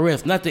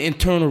IRS, not the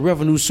Internal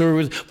Revenue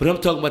Service, but I'm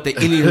talking about the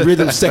Indian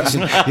rhythm section.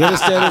 You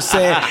understand what I'm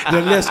saying?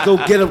 Then let's go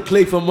get them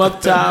Clay from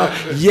Uptown,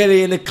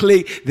 Yeti and the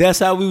Clay. That's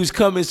how we was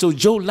coming. So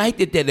Joe liked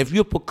it that if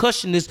you're a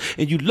percussionist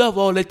and you love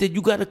all that,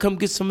 you got to come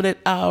get some of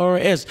that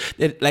IRS.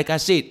 That, like I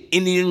said,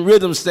 Indian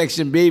rhythm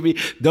section, baby.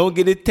 Don't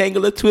get it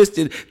tangled or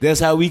twisted. That's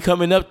how we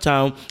coming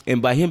Uptown.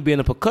 And by him being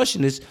a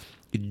percussionist,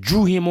 it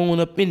drew him on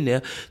up in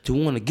there to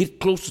want to get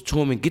closer to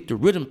him and get the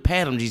rhythm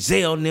pattern.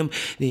 Giselle and them,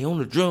 they on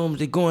the drums,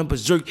 they going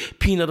berserk.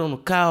 Peanut on the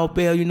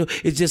cowbell,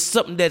 It's just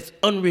something that's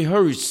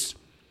unrehearsed.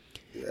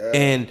 Yeah.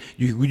 And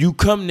you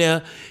come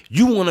there,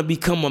 you want to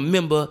become a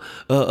member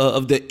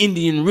of the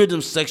Indian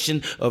rhythm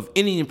section of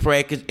Indian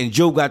practice, and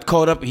Joe got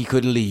caught up and he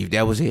couldn't leave.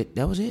 That was it.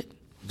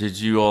 Did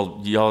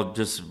y'all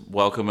just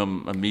welcome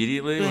him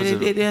immediately?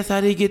 That's how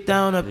they get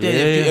down up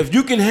there. Yeah. If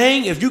you can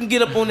hang, if you can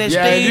get up on that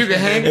stage,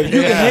 if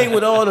you can hang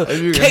with all the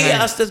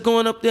chaos that's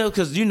going up there,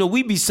 because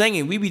we be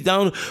singing, we be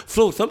down the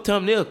floor.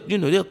 Sometimes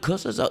they'll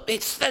cuss us out. They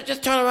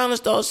just turn around and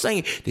start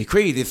singing. They're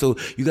crazy, so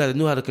you got to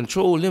know how to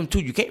control them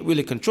too. You can't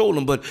really control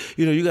them, but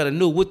you got to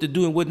know what to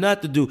do and what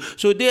not to do.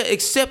 So they'll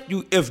accept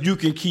you if you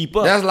can keep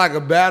up. That's like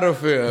a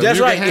battlefield. That's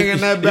if you right. Can hang in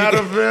that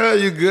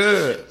battlefield, you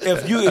good.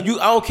 If you, I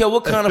don't care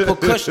what kind of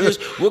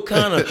percussionist, what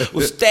kind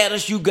of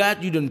status you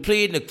got. You done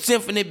played in the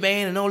symphony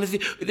band and all this.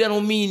 That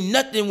don't mean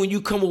nothing when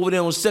you come over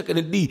there on Second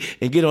and D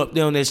and get up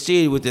there on that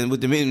stage with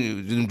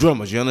them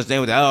drummers. You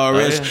understand? With the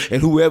IRS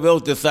and whoever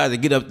else decides to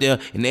get up there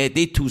and add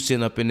they 2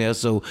 cents up in there.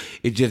 So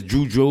it just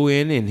drew Joe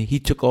in, and he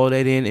took all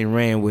that in and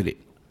ran with it.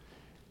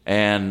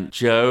 And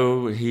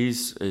Joe,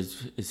 is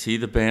he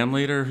the band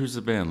leader? Who's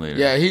the band leader?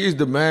 Yeah, he's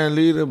the band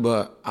leader,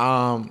 but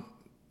I'm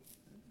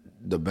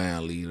the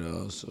band leader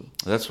also.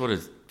 That's what it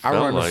I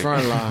felt run like. the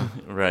front line.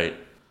 Right.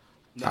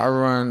 I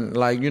run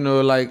like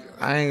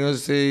I ain't gonna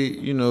say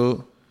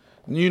I'm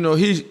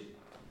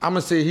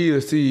gonna say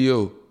he's the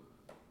CEO,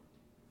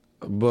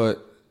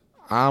 but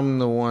I'm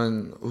the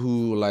one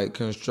who like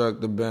construct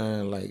the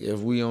band. Like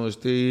if we on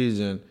stage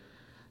and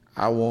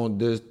I want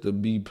this to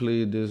be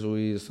played this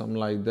way or something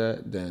like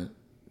that, then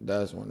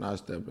that's when I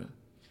step in.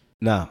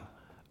 Now,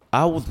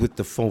 I was with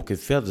the funk and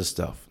feather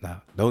stuff.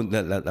 Now,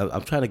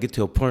 I'm trying to get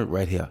to a point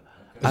right here.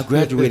 I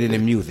graduated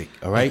in music,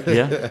 all right?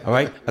 Yeah. All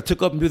right? I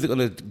took up music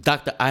under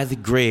Dr.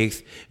 Isaac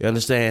Greggs, you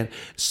understand?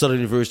 Southern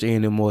University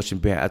A&M Marching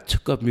Band. I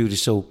took up music,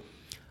 so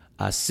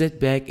I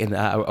sit back and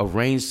I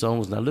arrange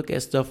songs, and I look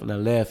at stuff and I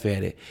laugh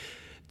at it.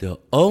 The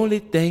only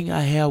thing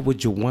I have with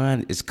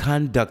Jawan is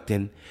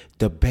conducting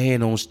the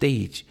band on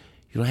stage.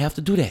 You don't have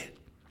to do that.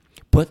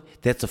 But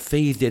that's a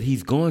phase that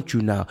he's going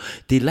through now.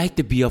 They like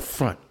to be up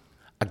front.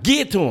 I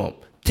give it to him.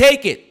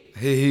 Take it.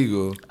 Here he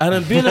go. I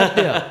done been up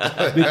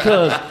there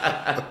because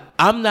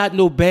I'm not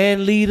no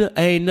band leader.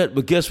 I ain't nothing.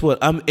 But guess what?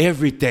 I'm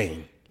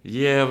everything.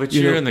 Yeah, but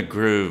you're in the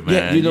groove,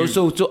 man. Yeah,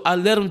 so I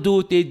let them do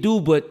what they do,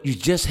 but you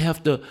just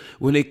have to,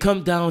 when they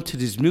come down to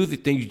this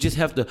music thing, you just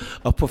have to,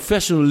 a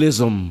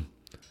professionalism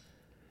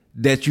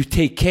that you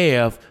take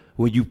care of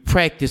when you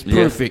practice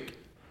perfect.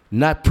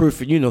 Not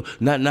perfect,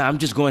 not I'm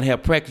just going to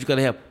have practice. You got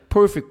to have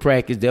perfect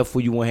practice,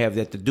 therefore you won't have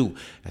that to do.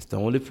 That's the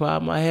only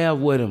problem I have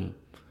with them.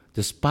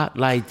 The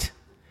spotlight,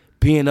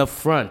 being up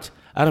front.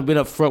 I done been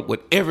up front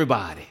with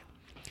everybody,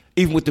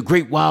 even with the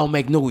Great Wild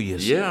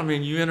Magnolias. Yeah, I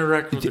mean, you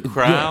interact with the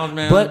crowd,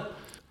 man. But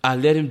I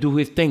let him do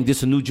his thing. This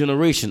is a new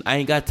generation. I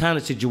ain't got time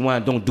to say,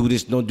 Jawan, don't do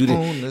this, don't do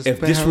this. If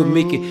this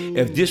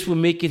would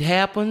make it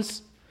happen,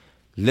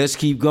 let's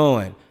keep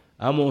going.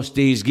 I'm on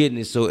stage getting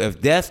it. So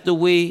if that's the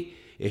way,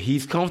 if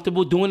he's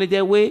comfortable doing it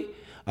that way,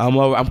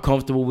 I'm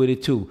comfortable with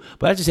it too.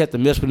 But I just have to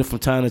mess with him from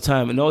time to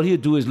time. And all he'll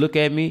do is look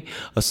at me,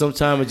 or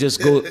sometimes I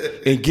just go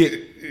and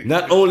get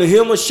not only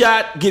him a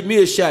shot, get me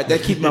a shot.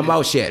 That keeps my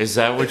mouth shut. Is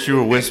that what you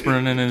were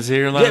whispering in his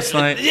ear last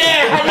night?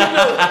 Yeah, how you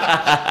know?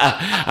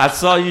 I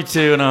saw you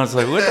too, and I was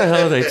like, what the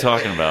hell are they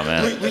talking about,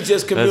 man? We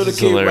just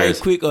communicate right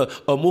quick.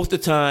 Or most of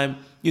the time,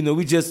 we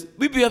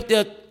be up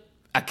there.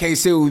 I can't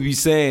say what we be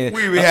saying.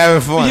 We be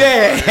having fun.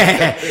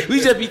 Yeah. We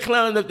just be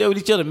clowning up there with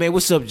each other. Man,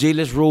 what's up, Jay?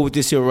 Let's roll with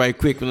this here right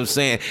quick. You know what I'm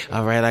saying?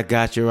 All right, I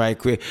got you right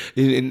quick.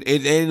 And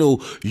ain't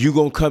no, you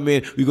gonna come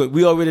in.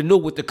 We already know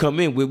what to come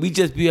in with. We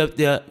just be up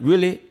there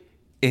really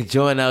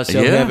enjoying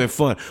ourselves, having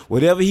fun.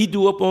 Whatever he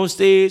do up on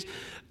stage,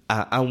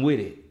 I'm with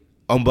it.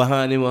 I'm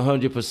behind him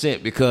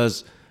 100%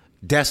 because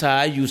that's how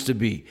I used to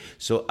be.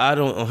 So I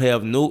don't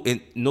have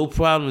no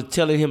problem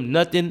telling him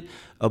nothing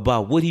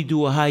about what he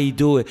do or how he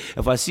do it.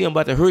 If I see him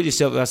about to hurt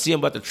himself, if I see him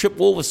about to trip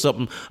over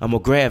something, I'm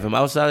going to grab him.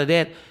 Outside of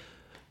that,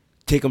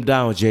 take him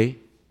down, Jay.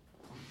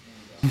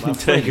 My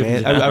friend,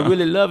 man. I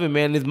really love him,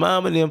 man. His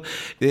mom and them,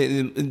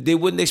 they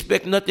wouldn't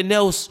expect nothing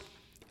else.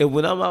 And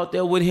when I'm out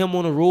there with him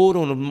on the road,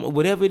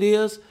 whatever it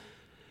is,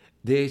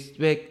 they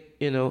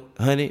expect,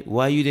 honey,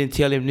 why you didn't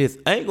tell him this?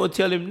 I ain't going to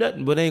tell him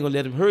nothing, but I ain't going to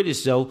let him hurt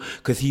himself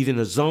because he's in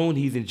a zone,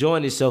 he's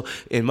enjoying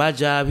himself. And my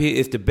job here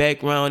is to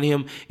background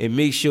him and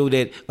make sure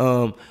that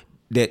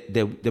that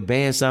the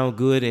band sound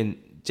good and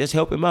just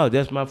help him out.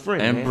 That's my friend,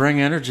 and man.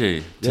 Bring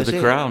energy to the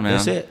crowd, man.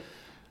 That's it.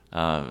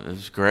 It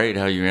was great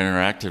how you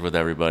interacted with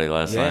everybody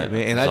last night.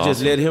 Man. And I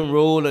just let him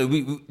roll.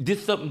 We did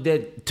something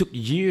that took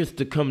years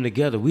to come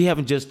together. We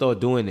haven't just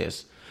started doing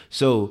this.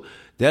 So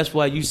that's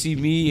why you see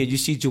me and you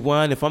see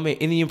Jawan. If I'm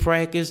at Indian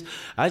practice,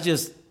 I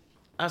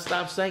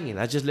stop singing.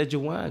 I just let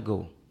Jawan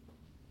go.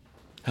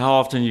 How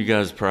often you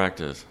guys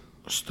practice?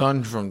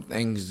 Starting from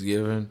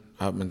Thanksgiving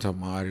up until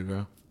Mardi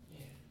Gras.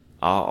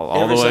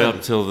 All the way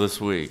up till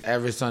this week.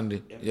 Every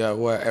Sunday. Yeah,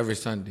 every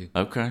Sunday.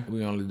 Okay.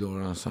 We only do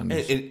it on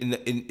Sundays. And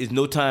it's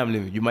no time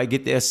limit. You might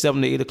get there at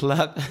 7 to 8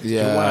 o'clock.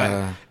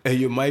 Yeah. And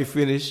you might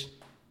finish.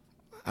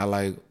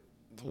 I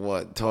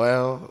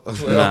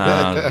 12?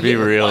 Nah, be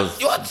real.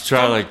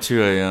 Try like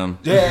 2 a.m.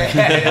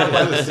 Yeah, I'm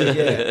about to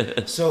say,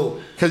 yeah.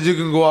 So, because you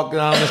can walk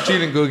down the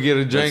street and go get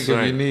a drink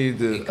if you need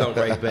to. You come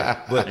right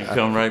back. But you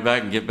come right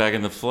back and get back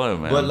in the flow,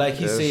 man. But like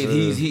he said,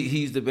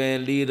 he's the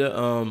band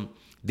leader.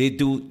 They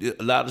do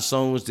a lot of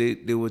songs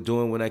they were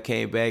doing when I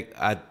came back.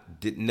 I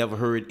never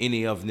heard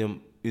any of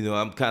them.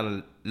 I'm kind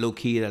of low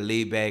key and I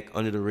lay back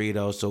under the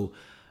radar, so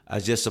I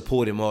just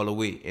support him all the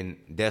way, and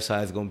that's how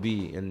it's gonna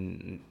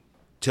be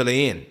till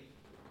the end.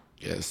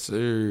 Yes,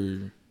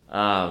 sir.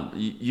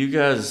 You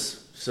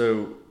guys,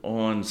 so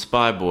on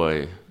Spy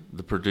Boy,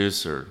 the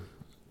producer.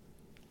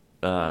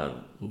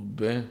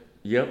 Ben?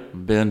 Yep,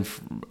 Ben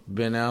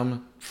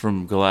Alman?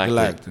 from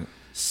Galactic.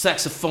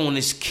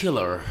 saxophonist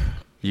killer.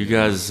 You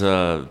guys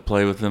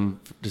play with him?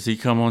 Does he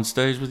come on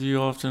stage with you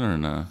often or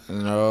no?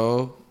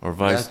 No. Or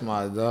vice? That's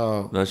my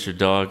dog. That's your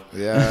dog?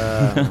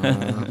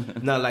 Yeah.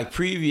 Now, like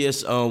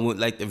previous, with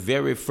like the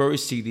very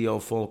first CD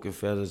on Funk and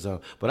Feathers,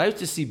 but I used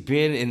to see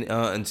Ben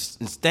in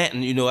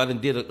Stanton. You know, I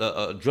done did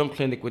a drum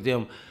clinic with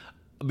them.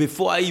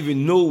 Before I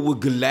even knew what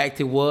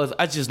Galactic was,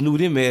 I just knew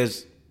them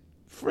as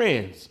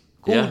friends.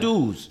 Cool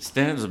dudes.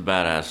 Stanton's a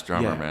badass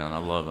drummer, Yeah. man. I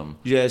love him.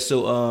 Yeah,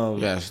 so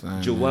Yes,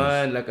 man.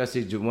 Jawan, like I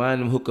said,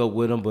 Jawan hook up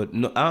with him, but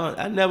no,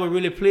 I never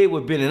really played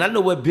with Ben, and I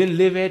know where Ben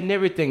live at and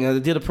everything. I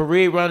did a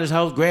parade around his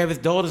house, grab his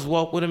daughters,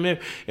 walk with him,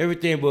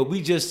 everything. But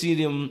we just see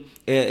them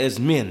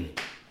as men.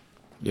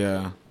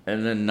 Yeah.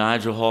 And then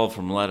Nigel Hall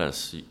from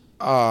Lettuce.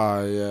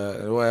 Oh,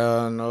 yeah.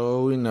 Well,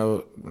 no, we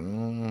know.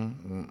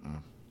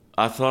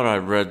 I thought I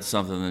read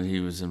something that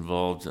he was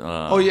involved.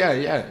 Oh,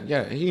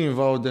 yeah. He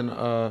involved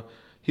in,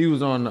 he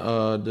was on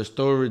the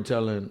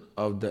storytelling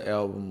of the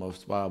album of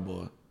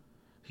Spyboy.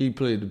 He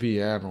played the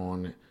piano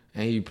on it.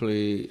 And he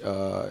played,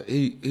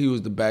 he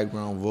was the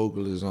background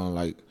vocalist on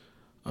like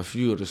a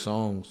few of the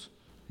songs.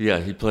 Yeah,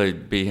 he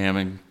played B.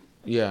 Hammond.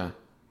 Yeah.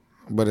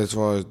 But as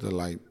far as the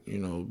like, you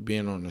know,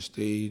 being on the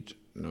stage,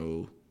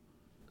 no.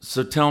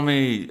 So tell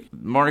me,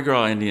 Mardi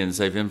Gras Indians,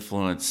 they've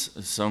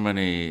influenced so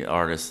many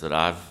artists that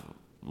I've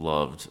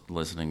loved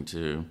listening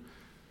to.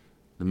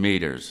 The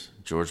Meters.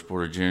 George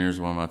Porter Jr. is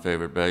one of my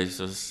favorite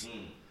bassists.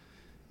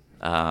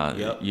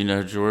 Yep. You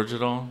know George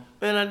at all?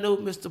 Man, I know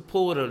Mr.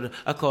 Porter.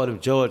 I called him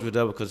George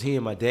whatever because he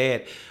and my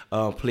dad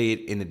played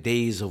in the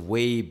days of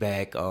way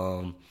back.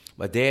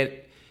 My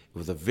dad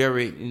was a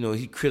very,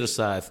 he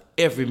criticized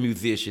every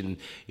musician.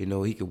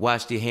 He could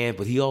watch their hand,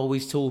 but he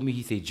always told me,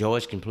 he said,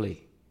 George can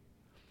play.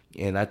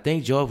 And I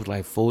think George was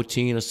like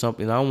 14 or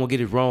something. I don't want to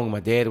get it wrong. My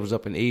dad was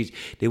up in age.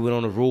 They went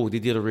on the road. They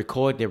did a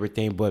record and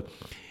everything. But,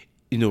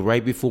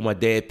 right before my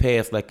dad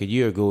passed like a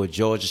year ago at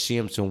Georgia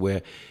Simpson,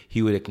 where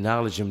he would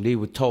acknowledge him, they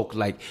would talk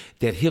like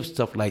that hip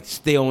stuff, like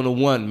stay on the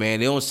one,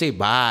 man. They don't say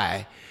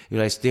bye.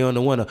 You're like, stay on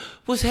the one.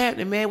 What's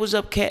happening, man? What's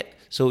up, cat?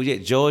 So, yeah,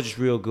 George is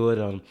real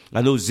good.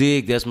 I know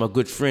Zig. That's my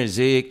good friend,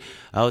 Zig,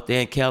 out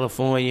there in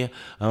California.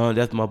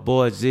 That's my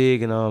boy,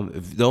 Zig. And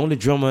the only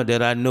drummer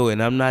that I know,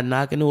 and I'm not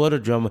knocking no other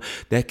drummer,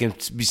 that can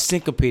be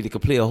syncopated,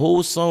 can play a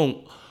whole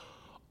song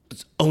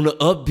on the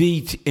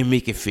upbeat and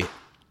make it fit.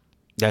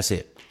 That's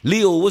it.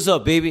 Leo, what's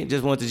up, baby?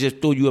 Just wanted to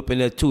throw you up in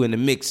there, too, in the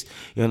mix.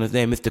 You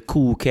understand? Mr.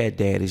 Cool Cat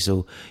Daddy.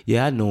 So,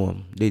 yeah, I know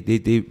them.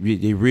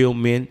 They real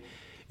men.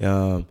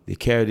 They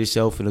carry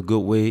themselves in a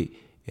good way.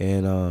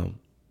 And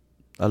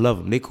I love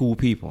them. They cool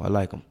people. I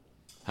like them.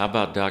 How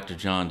about Dr.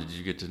 John? Did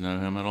you get to know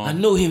him at all? I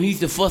know him. He used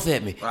to fuss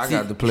at me. I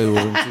got to play with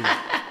him, too.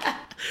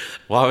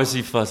 Why was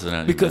he fussing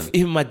at you? Because man?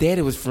 him and my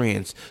daddy was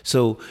friends.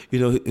 So,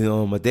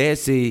 my dad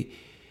said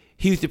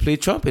he used to play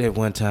trumpet at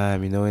one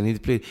time, and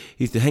he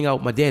used to hang out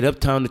with my dad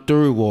uptown the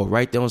Third Ward,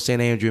 right there on St.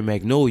 Andrew and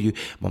Magnolia.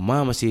 My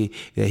mama said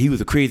that he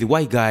was a crazy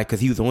white guy because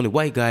he was the only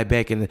white guy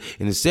back in the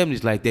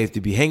 70s like that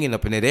to be hanging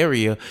up in that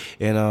area.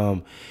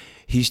 And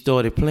he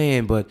started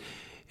playing, but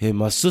and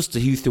my sister,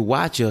 he used to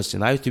watch us,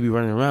 and I used to be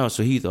running around,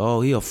 so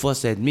he'll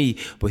fuss at me,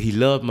 but he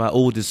loved my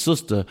oldest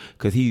sister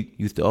because he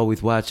used to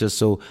always watch us.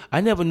 So I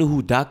never knew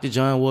who Dr.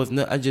 John was.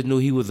 I just knew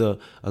he was a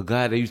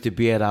guy that used to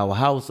be at our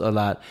house a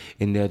lot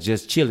and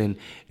just chilling,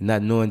 and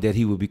not knowing that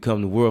he would become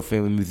the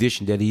world-famous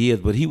musician that he is.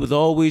 But he was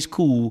always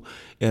cool,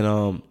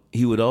 and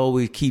he would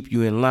always keep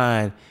you in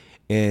line,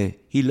 and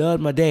he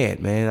loved my dad,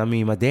 man. I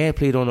mean, my dad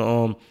played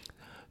on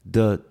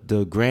the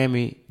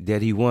Grammy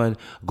that he won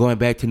going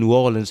back to New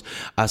Orleans.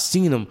 I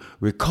seen him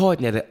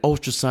recording at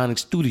Ultrasonic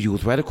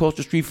Studios right across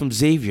the street from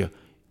Xavier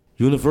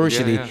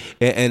University. Yeah.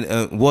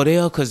 And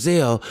Wardell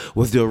Cazell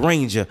was the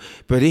arranger,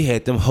 but they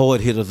had them hard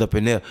hitters up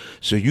in there.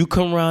 So you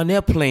come around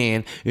there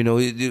playing,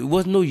 it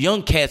wasn't no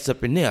young cats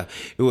up in there.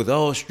 It was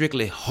all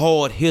strictly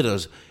hard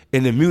hitters,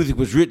 and the music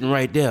was written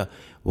right there.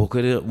 Well,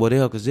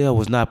 Wardell Cazell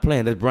was not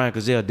playing. That's Brian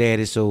Cazell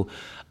daddy. So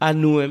I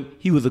knew him.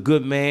 He was a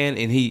good man,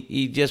 and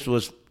he just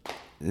was.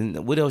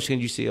 And what else can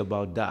you say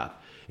about Doc?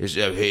 It's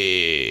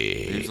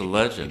hey, He's a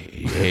legend.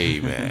 Hey,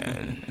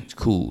 man, it's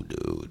cool,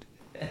 dude.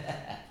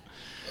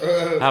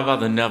 How about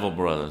the Neville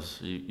brothers?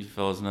 You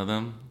fellas know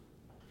them?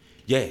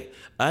 Yeah,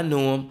 I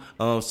know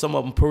them. Some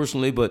of them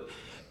personally, but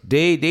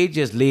they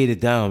just laid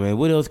it down, man.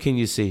 What else can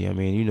you say? I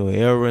mean,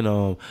 Aaron,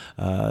 and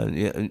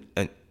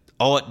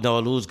Art and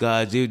all those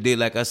guys. They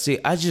like I said,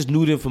 I just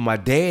knew them from my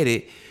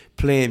daddy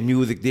playing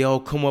music. They all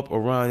come up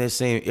around that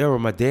same era.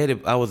 My daddy,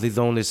 I was his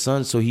only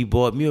son, so he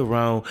brought me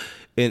around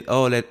in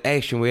all that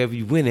action wherever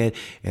you went at,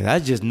 and I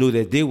just knew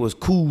that they was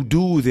cool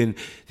dudes, and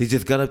they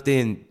just got up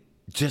there and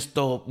just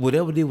thought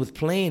whatever they was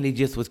playing, they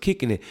just was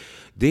kicking it.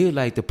 They're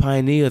like the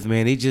pioneers,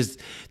 man. They just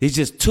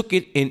took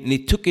it, and they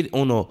took it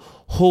on a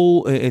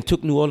whole and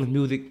took New Orleans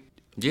music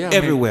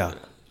everywhere.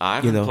 I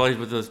even played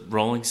with the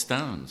Rolling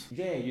Stones.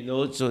 Yeah,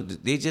 so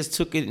they just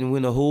took it and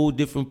went a whole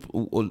different,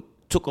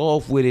 took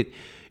off with it.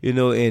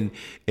 And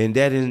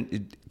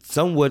that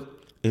somewhat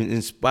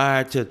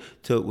inspired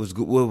to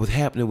what was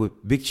happening with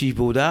Big Chief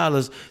Bo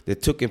Dollars,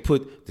 that took and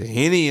put the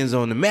Indians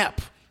on the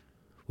map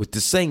with the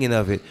singing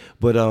of it.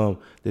 But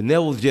the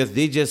Neville's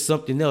they just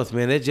something else,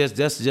 man. That's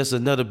just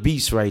another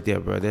beast right there,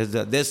 bro.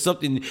 There's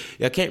something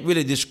I can't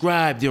really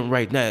describe them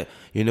right now.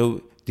 You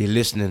know, they're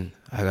listening.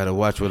 I gotta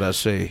watch what I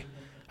say.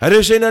 I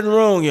didn't say nothing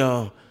wrong,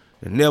 y'all.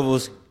 The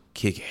Neville's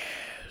kick ass.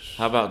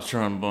 How about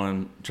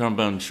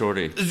Trombone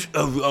Shorty?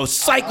 A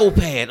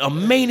psychopath, a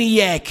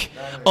maniac,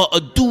 a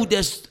dude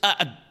that's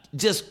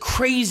just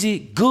crazy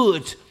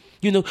good.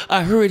 You know,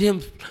 I heard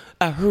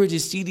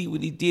his CD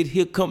when he did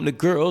 "Here Come the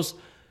Girls."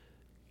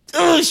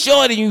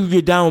 Shorty, you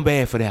get down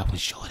bad for that one,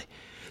 Shorty.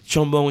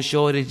 Trombone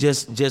Shorty,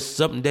 just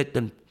something that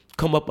done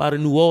come up out of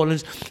New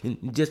Orleans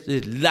and just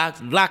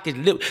lock his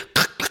lip.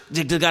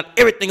 Just got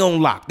everything on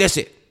lock. That's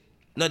it.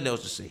 Nothing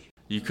else to say.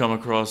 You come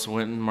across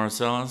Wynton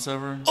Marsalis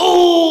ever?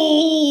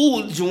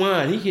 Oh,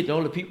 Juwan, he hit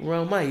all the people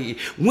around my head.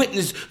 Wynton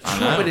is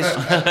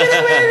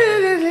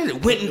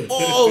Wynton,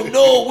 oh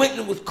no,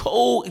 Wynton was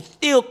cold,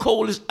 still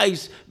cold as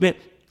ice. Man,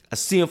 I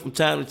see him from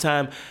time to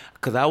time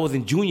because I was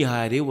in junior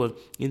high. They were,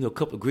 a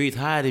couple of grades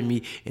higher than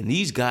me. And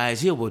these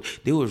guys here,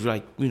 they was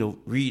like,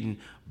 reading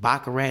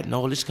Baccarat and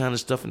all this kind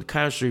of stuff in the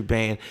country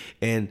band.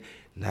 And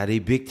now they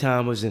big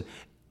timers and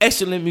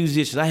excellent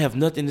musicians. I have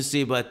nothing to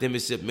say about them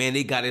except, man,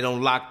 they got it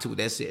on lock too.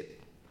 That's it.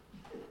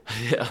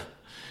 Yeah,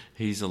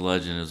 he's a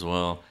legend as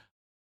well.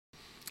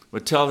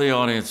 But tell the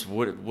audience,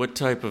 what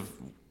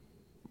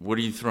are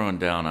you throwing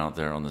down out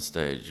there on the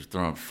stage? You're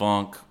throwing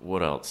funk,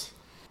 what else?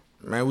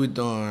 Man, we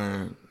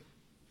doing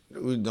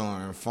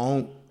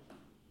funk.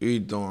 We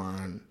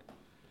doing,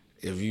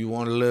 if you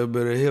want a little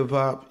bit of hip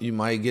hop, you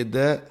might get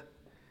that.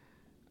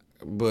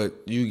 But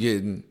you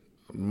getting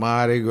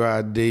Mardi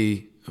Gras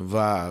Day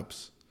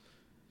vibes.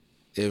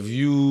 If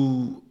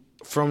you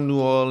from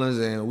New Orleans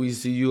and we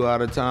see you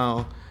out of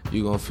town,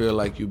 you're going to feel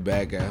like you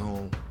back at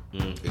home.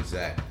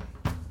 Exactly.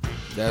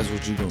 That's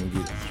what you're going to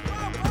get.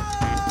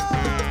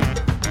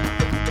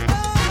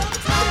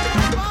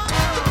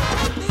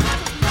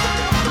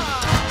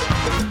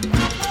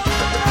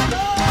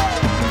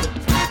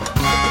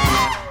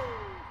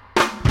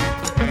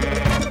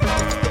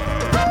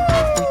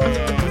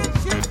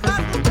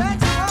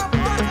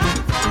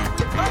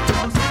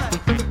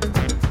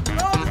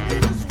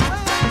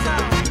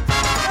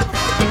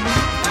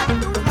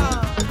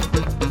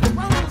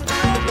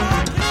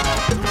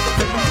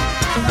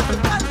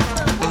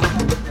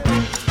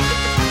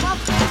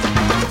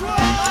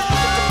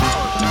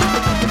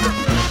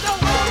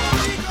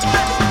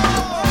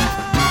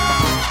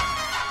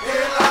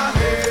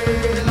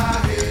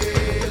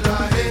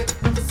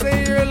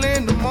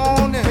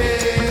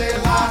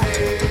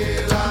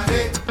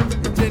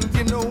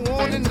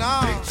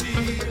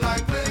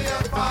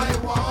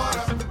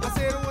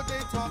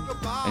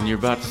 You're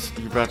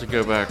about to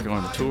go back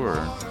on the tour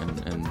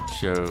and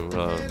show.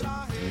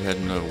 You're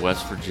heading to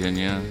West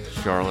Virginia,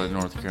 Charlotte,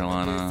 North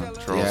Carolina,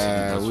 Charleston.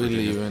 Yeah, West we're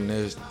Virginia. leaving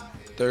this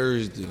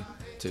Thursday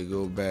to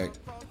go back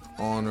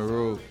on the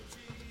road.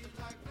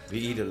 We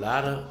eat a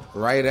lot of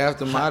Right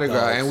after Mardi Gras,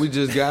 dogs. and we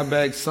just got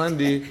back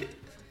Sunday.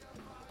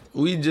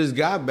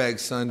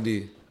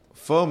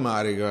 For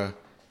Mardi Gras,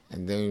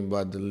 and then we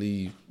about to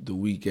leave the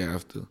week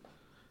after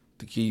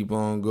to keep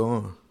on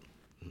going.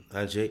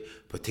 Andre,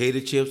 potato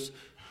chips,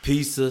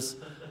 pizzas,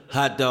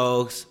 hot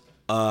dogs,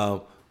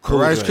 cold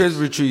Rice drinks.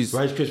 Krispie treats.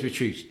 Rice Krispie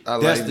treats. I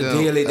That's like the them.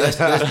 daily. That's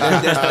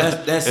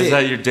it. Is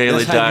that your daily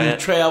that's how diet?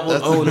 you travel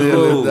That's on the the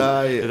daily road.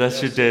 diet.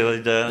 That's your daily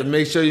To diet.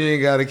 make sure you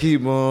ain't got to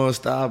keep on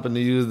stopping to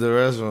use the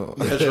restaurant.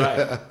 That's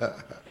right.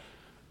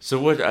 So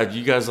what?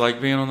 You guys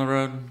like being on the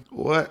road?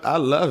 What? I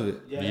love it.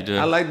 You do.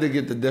 I like to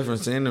get the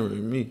different scenery with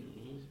me.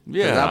 'Cause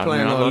Yeah, I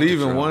plan I on love to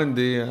leaving travel. one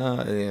day,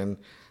 and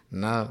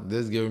now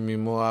this giving me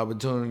more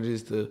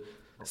opportunities to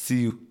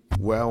see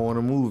where I want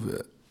to move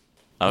at.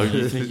 Oh,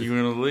 you think you're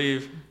gonna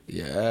leave?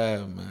 Yeah,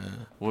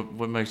 man.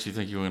 What makes you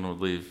think you're gonna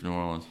leave New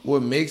Orleans?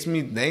 What makes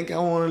me think I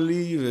want to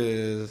leave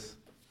is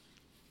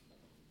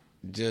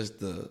just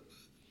to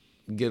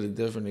get a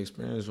different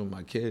experience with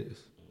my kids.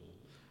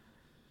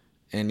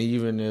 And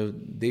even if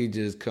they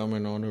just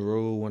coming on the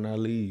road when I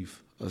leave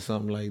or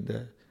something like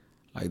that,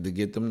 like to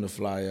get them to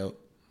fly out,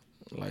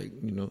 like,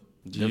 Do you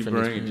different bring?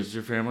 experience. Does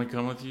your family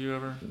come with you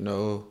ever?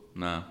 No,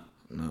 No.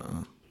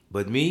 no.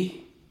 But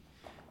me,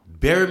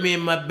 bury me in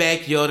my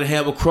backyard and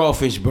have a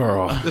crawfish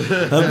burrow.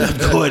 I'm not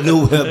going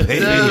nowhere,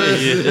 baby.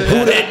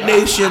 Who that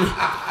nation?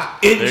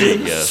 There you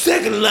Engine, go.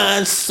 second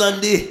line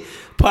Sunday.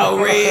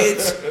 Power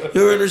Reds, you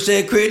heard what I'm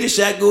saying? Crazy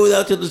shot goes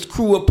out to this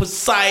crew of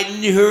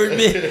Poseidon, you heard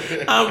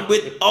me? I'm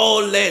with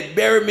all that.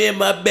 Bury me in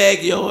my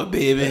backyard,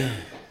 baby.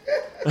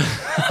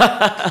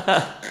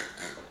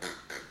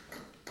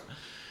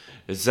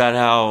 Is that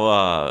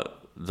how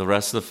the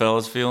rest of the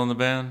fellas feel in the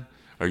band?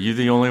 Are you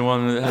the only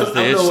one that has the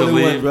I'm itch the to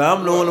only one, leave? bro.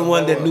 I'm the only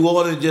one that New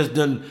Orleans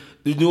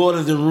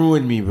done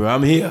ruined me, bro.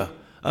 I'm here.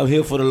 I'm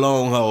here for the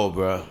long haul,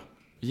 bro.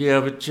 Yeah,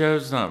 but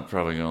Joe's not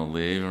probably gonna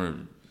leave. Or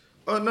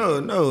Oh,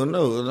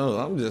 no.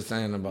 I'm just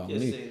saying about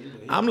me.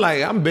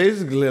 I'm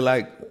basically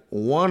like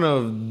one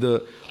of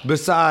the,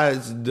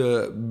 besides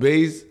the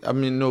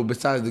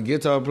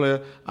guitar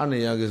player, I'm the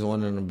youngest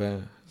one in the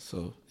band.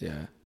 So,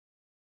 yeah.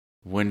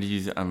 When do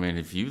you? I mean,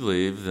 if you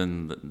leave,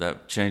 then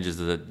that changes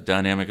the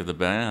dynamic of the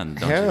band.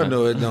 Don't Hell you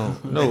no, it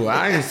don't. No,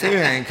 I ain't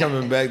say I ain't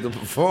coming back to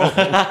perform.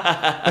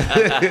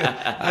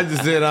 I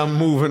just said I'm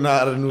moving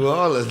out of New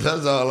Orleans.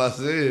 That's all I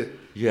said.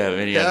 You have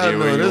any Hell idea no,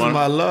 where you this want? is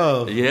my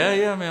love.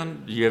 Yeah,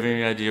 man. Do you have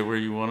any idea where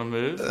you want to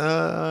move?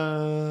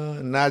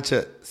 Not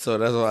yet. So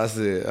that's what I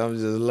said. I'm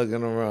just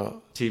looking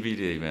around.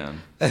 TBD,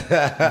 man.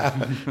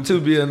 To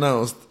be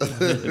announced.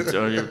 It's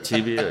on your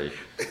TBA.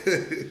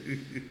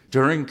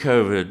 During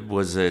COVID,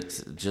 was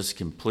it just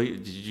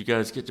complete? Did you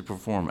guys get to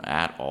perform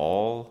at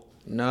all?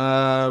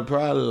 Nah,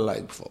 probably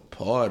like for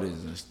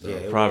parties and stuff.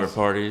 Yeah, Private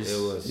parties?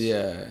 It was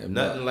Yeah.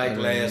 nothing like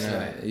last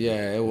night.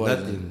 Yeah, it was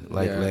Nothing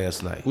like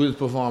last night. We was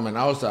performing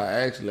outside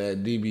actually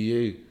at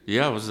DBA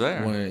Yeah, I was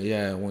there.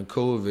 when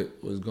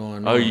COVID was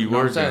going on. Oh, you know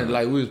what were I'm saying? doing-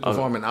 Like we was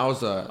performing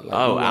outside. Like,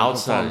 Oh, we weren't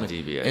outside of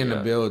performing DBA, in yeah.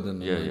 the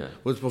building. Yeah, yeah.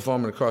 We was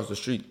performing across the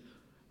street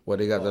where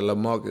they got the La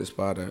Market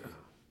spot at.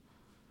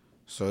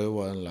 So it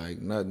wasn't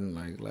like nothing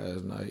like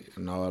last night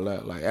and all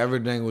that. Like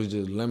everything was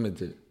just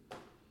limited.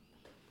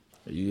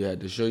 You had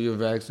to show your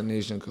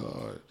vaccination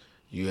card.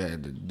 You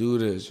had to do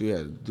this. You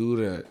had to do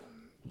that.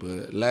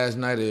 But last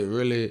night it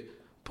really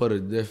put a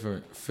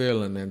different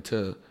feeling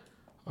into,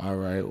 all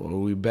right, well,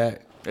 we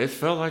back. It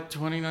felt like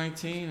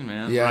 2019,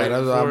 man. Yeah, right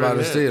that's what I'm before about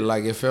to hit. say.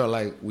 Like it felt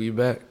like we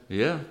back.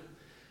 Yeah.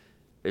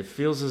 It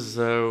feels as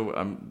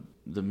though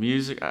the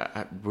music,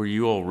 were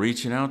you all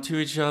reaching out to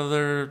each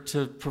other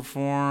to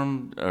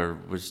perform? Or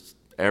was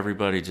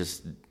everybody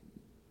just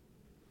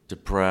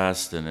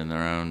depressed and in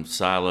their own,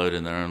 siloed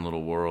in their own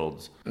little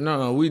worlds?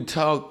 No, we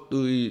talk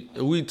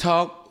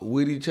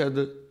with each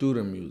other through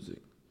the music.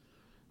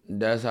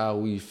 That's how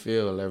we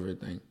feel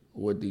everything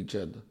with each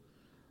other.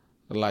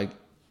 Like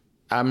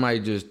I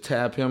might just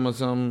tap him or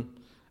something,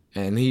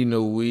 and he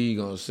know we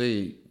gonna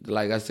say.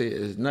 Like I said,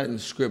 it's nothing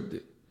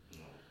scripted.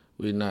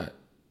 We not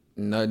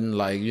nothing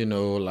like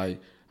like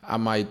I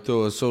might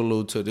throw a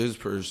solo to this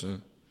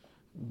person,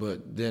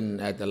 but then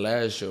at the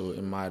last show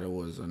it might have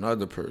was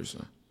another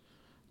person,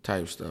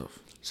 type stuff.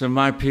 So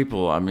My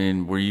People, I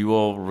mean, were you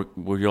all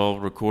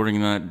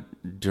recording that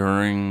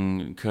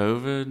during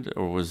COVID,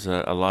 or was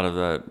that a lot of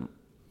that?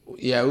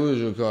 Yeah, we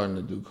was recording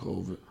to do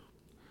COVID.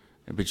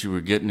 But you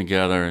were getting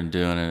together and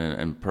doing it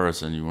in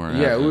person. You weren't.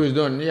 Yeah, we was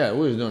doing it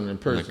in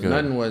person. Good.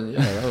 Nothing was. Yeah,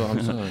 that's what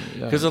I'm saying.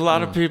 Because a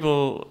lot of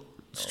people,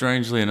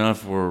 strangely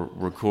enough, were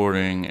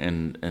recording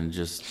and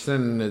just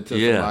sending it to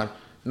Yeah. somebody.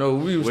 No,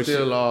 we were Which-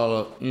 still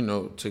all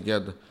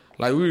together.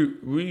 Like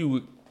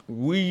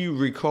we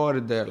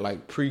recorded that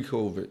like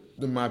pre-COVID,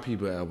 the My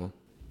People album.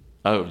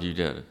 Oh, you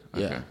did it.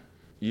 Okay.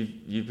 Yeah.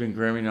 You've been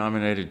Grammy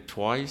nominated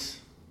twice,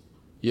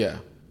 Yeah,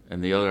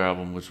 and the other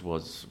album, which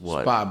was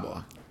what? Spy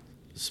Boy,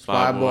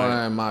 Spy Boy.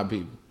 and My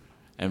People.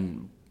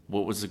 And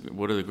what are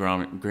the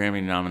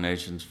Grammy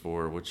nominations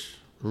for? Which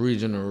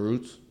Regional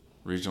Roots.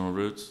 Regional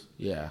Roots?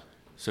 Yeah.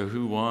 So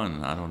who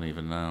won? I don't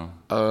even know.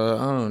 I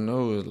don't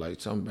know. It was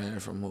like some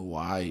band from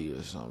Hawaii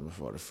or something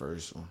for the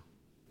first one.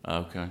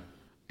 Okay.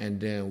 And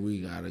then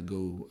we got to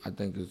go, I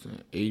think it's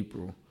in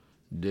April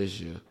this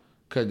year,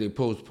 because they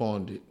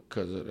postponed it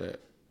because of that,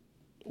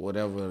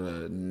 whatever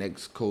the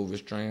next COVID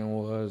strain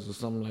was or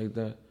something like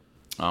that.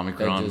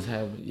 Omicron. That just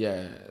happened.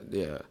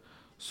 Yeah.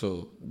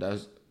 So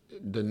that's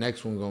the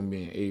next one going to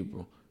be in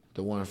April.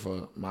 The one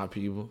for My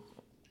People,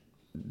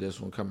 this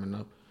one coming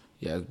up,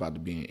 yeah, it's about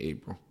to be in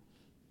April.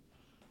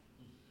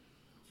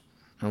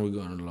 And we're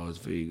going to Las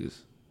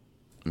Vegas.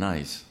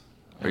 Nice.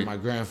 And my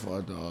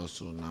grandfather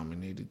also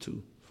nominated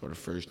too for the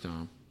first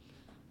time.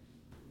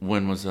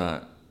 When was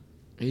that?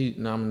 He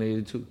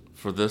nominated too.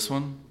 For this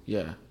one?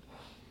 Yeah.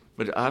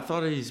 But I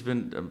thought he's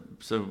been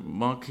so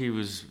Monk.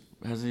 He's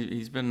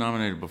been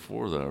nominated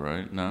before though,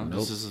 right? No, Nope.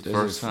 this is his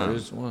first time.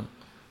 First one.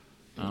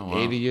 Oh, wow.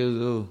 80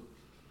 years old.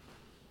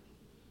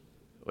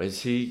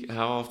 Is he?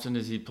 How often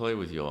does he play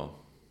with y'all?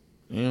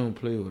 He don't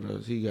play with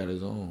us. He got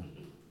his own.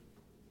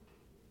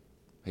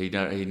 He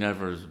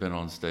never has been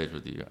on stage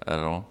with you at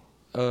all.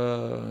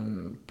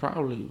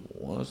 Probably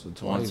once or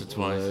twice. Once or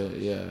twice.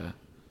 Yeah.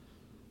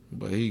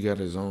 But he got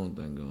his own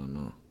thing going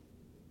on.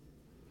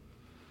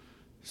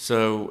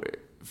 So,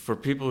 for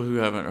people who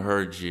haven't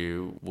heard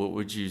you, what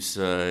would you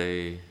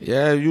say?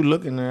 Yeah, if you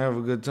looking to have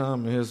a good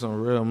time and hear some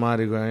real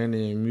Mardi Gras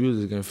Indian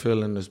music and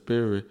feeling the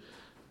spirit,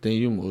 then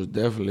you most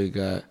definitely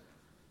got,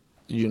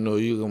 you can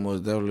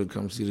most definitely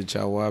come see the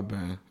Chawa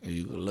Band. And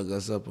you can look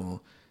us up on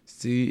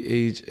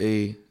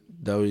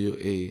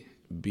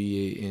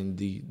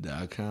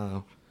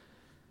CHAWABAND.com.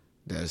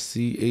 That's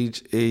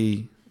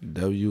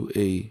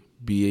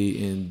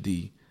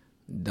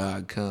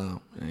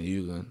CHAWABAND.com. And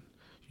you can,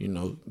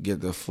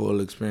 get the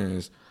full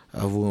experience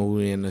of when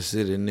we're in the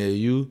city near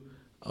you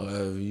or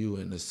if you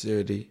in the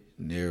city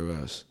near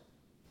us.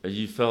 Are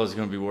you fellas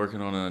going to be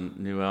working on a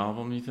new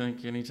album, you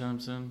think, anytime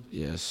soon?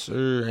 Yes,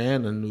 sir,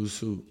 and a new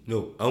suit.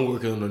 No, I'm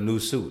working on a new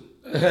suit.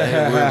 I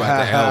ain't worried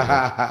about the album.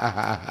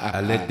 I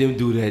let them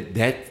do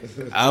that.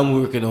 I'm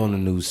working on a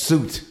new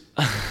suit.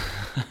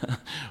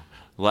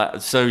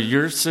 So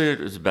your suit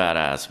is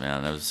badass,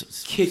 man. That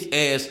was Kick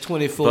ass Both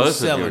of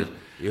 24/7.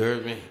 You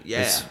heard me?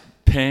 Yeah. It's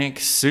pink,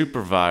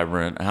 super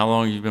vibrant. How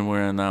long you been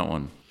wearing that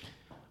one?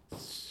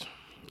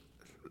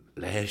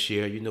 Last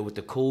year, with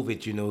the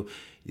COVID,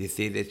 they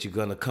say that you're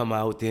gonna come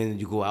out, then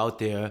you go out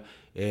there,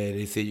 and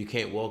they say you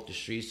can't walk the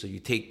streets, so you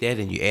take that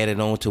and you add it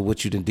on to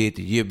what you done did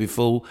the year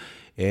before,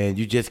 and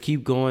you just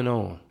keep going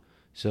on.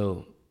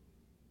 So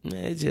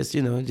it's just,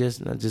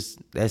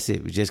 that's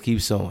it. We just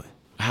keep sewing.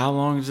 How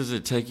long does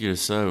it take you to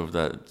sew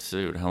that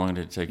suit? How long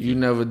did it take you? You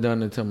never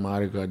done it till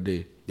Mardi Gras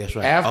Day. That's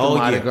right. After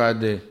Mardi Gras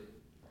Day.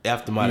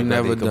 After Mardi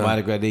Gras Day, because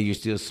Mardi Gras Day, you're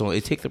still sewing.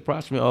 It takes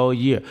approximately all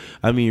year.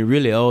 I mean,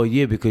 really all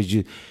year, because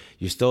you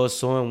start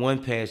sewing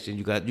one patch and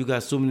you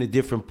got so many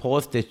different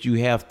parts that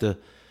you have to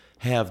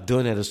have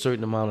done at a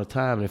certain amount of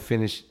time and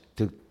finish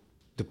to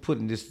put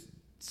in this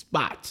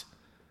spot.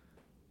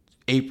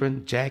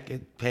 Apron,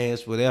 jacket,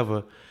 pants,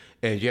 whatever.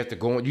 And you have to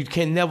go on. You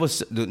can never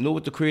know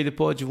what the creative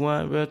part you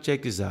want. Well,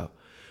 check this out.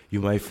 You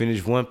might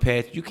finish one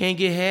patch. You can't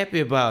get happy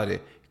about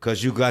it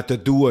because you got to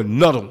do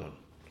another one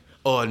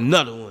or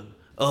another one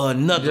or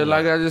another one.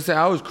 Like I just said,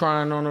 I was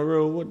crying on the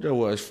road. What that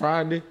was,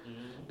 Friday?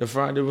 Mm-hmm. The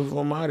Friday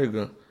before Mardi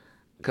Gras.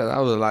 Because I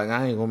was like,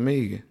 I ain't going to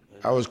make it.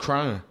 I was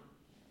crying.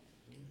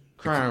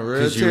 Crying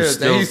real tears.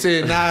 Then he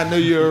said, nah, I knew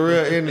you were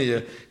a real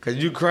Indian. Because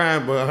you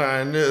crying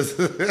behind this.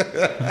 They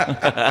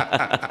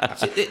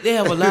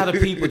have a lot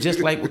of people, just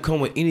like we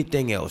come with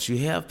anything else. You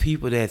have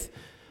people that's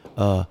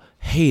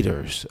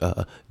haters,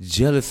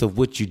 jealous of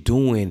what you're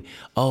doing.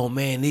 Oh,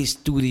 man, they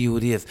studio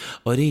this,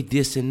 or they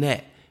this and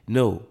that.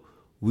 No,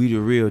 we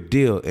the real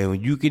deal.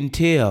 And you can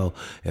tell,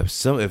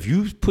 if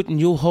you putting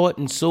your heart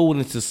and soul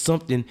into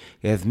something,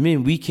 as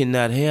men, we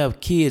cannot have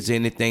kids or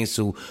anything,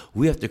 so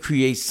we have to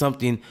create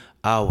something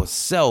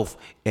ourselves,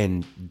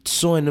 and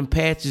sewing them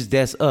patches,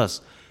 that's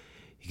us.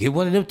 You get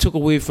one of them took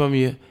away from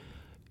you.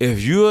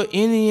 If you're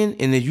Indian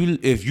and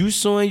if you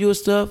sewing your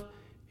stuff,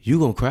 you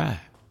gonna cry.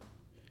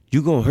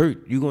 You gonna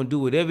hurt. You gonna do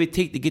whatever it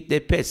take to get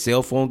that pet.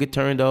 Cell phone get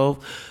turned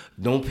off.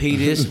 Don't pay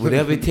this.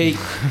 Whatever it take.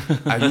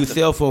 I use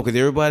cell phone because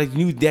everybody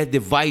knew that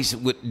device.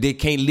 They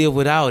can't live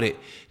without it.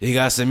 They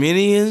got some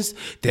Indians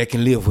that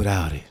can live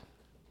without it.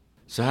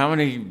 So how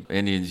many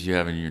Indians you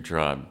have in your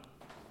tribe?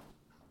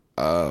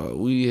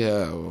 We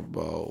have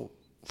about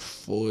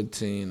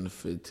 14 to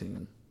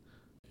 15.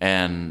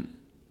 And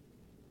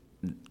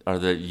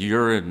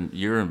you're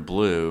in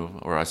blue,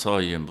 or I saw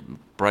you in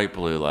bright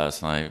blue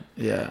last night.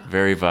 Yeah.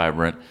 Very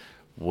vibrant.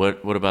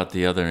 What about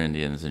the other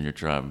Indians in your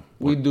tribe?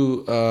 We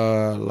do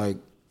I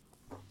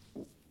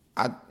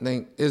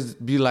think it's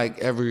be like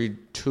every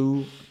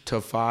 2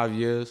 to 5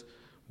 years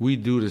we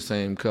do the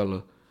same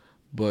color.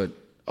 But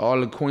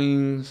all the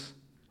queens,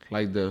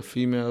 like the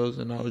females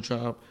in our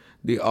tribe,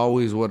 they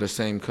always wear the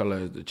same color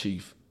as the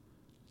chief,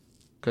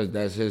 because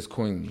that's his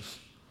queens.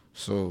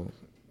 So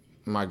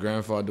my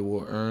grandfather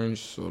wore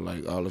orange, so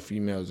like all the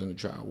females in the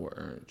tribe wore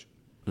orange.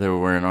 They were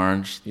wearing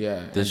orange?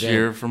 Yeah. This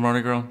year for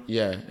Mardi Gras?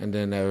 Yeah, and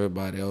then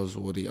everybody else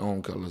wore their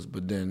own colors.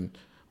 But then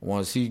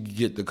once he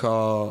get the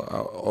call,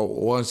 or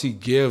once he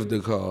give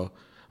the call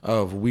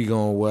of we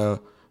gonna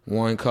wear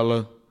one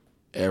color,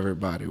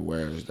 everybody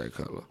wears that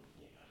color.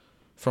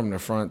 From the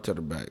front to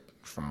the back.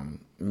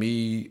 From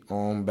me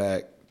on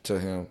back to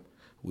him.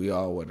 We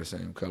all wear the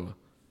same color.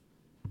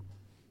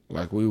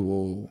 Like we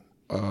wore,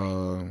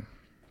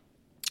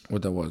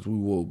 what that was? We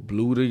wore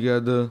blue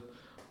together.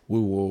 We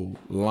wore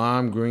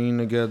lime green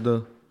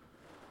together.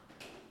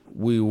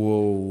 We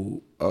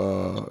wore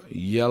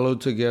yellow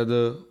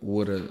together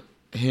with a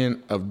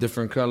hint of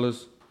different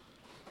colors.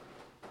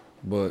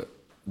 But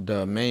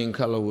the main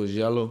color was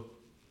yellow.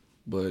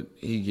 But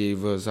he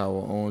gave us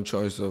our own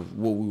choice of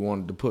what we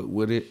wanted to put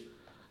with it.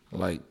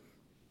 Like,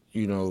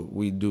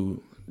 we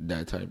do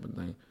that type of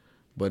thing.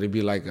 But it'd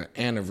be like an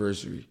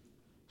anniversary.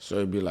 So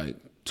it'd be like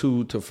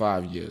 2 to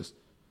 5 years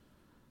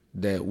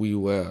that we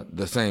wear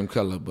the same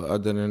color. But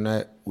other than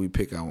that, we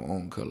pick our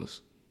own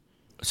colors.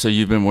 So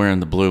you've been wearing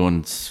the blue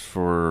ones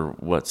for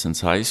what, since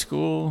high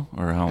school,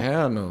 or how?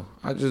 Hell no,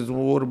 I just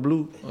wore the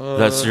blue.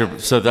 That's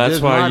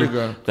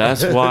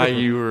why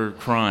you were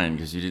crying,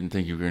 because you didn't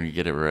think you were going to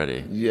get it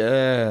ready.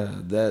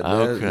 Yeah,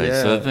 okay.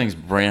 Yeah. So that thing's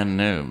brand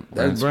new.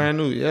 That's brand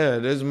new. Yeah,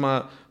 this is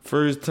my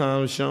first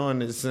time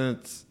showing it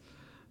since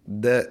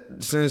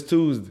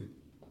Tuesday.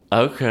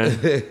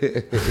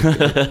 Okay.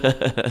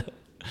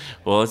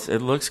 Well,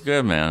 it looks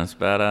good, man. It's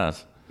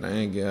badass.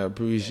 Thank you. I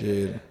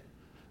appreciate it.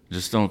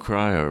 Just don't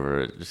cry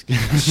over it. Just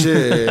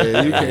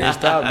shit, you can't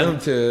stop them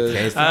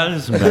tears. I'm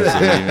just messing with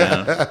you,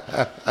 man.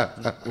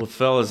 Well,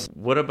 fellas,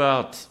 what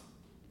about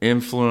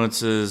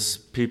influences,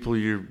 people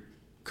you're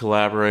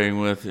collaborating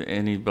with,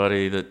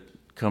 anybody that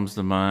comes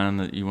to mind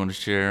that you want to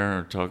share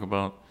or talk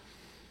about?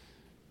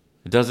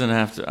 It doesn't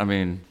have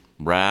to,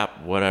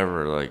 rap,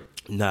 whatever. Like,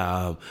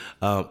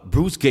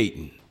 Bruce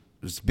Gayton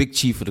was the big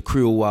chief of the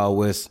Creole Wild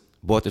West,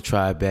 brought the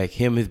tribe back.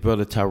 Him, his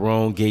brother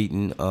Tyrone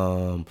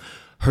Gayton,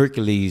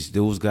 Hercules,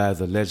 those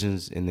guys are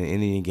legends in the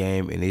Indian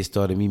game, and they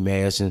started me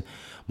mashing.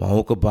 My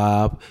Uncle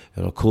Bob,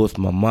 and of course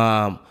my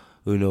mom,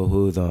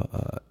 who's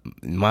a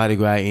Mardi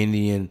Gras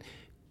Indian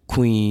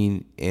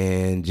queen,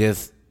 and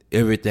just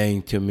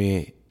everything to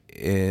me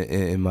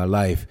in my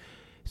life.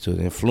 So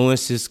the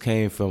influences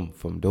came from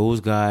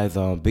those guys,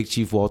 Big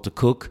Chief Walter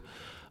Cook,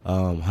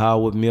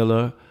 Howard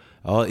Miller.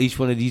 Each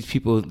one of these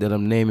people that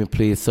I'm naming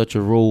played such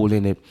a role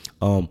in it.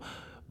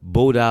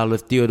 Bo Dollar,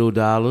 Theodore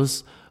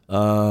Dollars,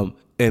 and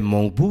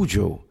Monk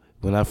Boudreaux.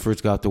 When I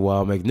first got to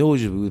Wild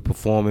Magnolias, we were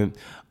performing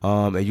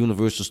at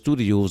Universal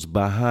Studios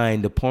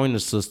behind the Pointer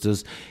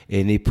Sisters,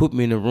 and they put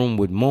me in a room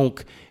with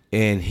Monk,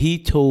 and he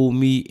told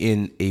me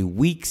in a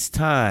week's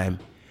time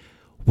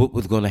what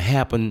was going to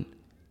happen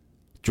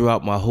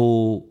throughout my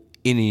whole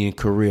Indian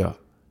career.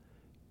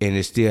 And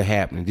it's still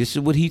happening. This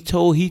is what he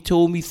told. He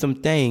told me some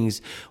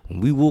things when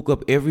we woke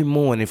up every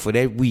morning for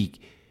that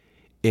week,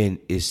 and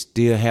it's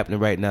still happening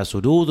right now. So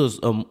those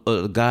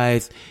are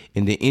guys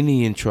in the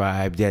Indian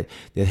tribe that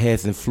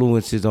has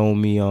influences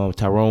on me.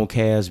 Tyrone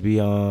Casby,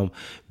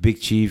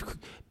 Big Chief,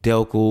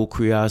 Delco,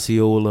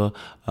 Criaciola,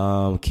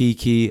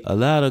 Kiki, a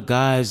lot of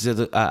guys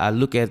that I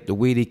look at the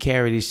way they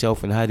carry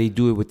themselves and how they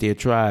do it with their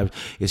tribes.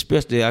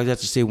 Especially, I have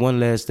to say one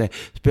last thing.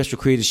 Special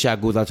creative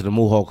shot goes out to the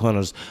Mohawk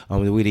Hunters.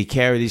 The way they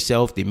carry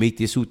themselves, they make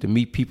their suit to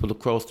meet people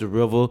across the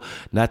river,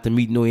 not to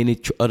meet any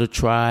other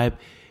tribe.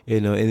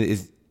 And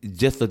it's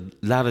just a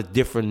lot of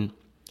different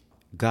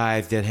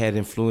guys that had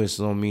influence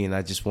on me, and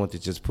I just want to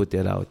just put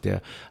that out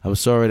there. I'm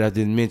sorry that I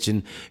didn't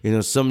mention,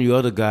 some of you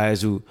other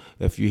guys who,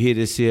 if you hear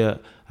this here,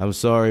 I'm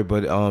sorry,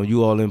 but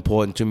you all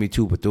important to me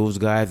too. But those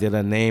guys that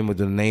I named are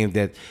the names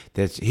that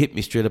hit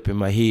me straight up in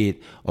my head.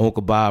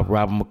 Uncle Bob,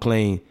 Robert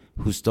McLean,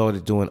 who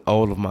started doing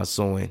all of my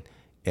sewing,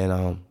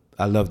 and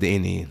I love the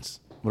Indians.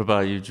 What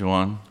about you,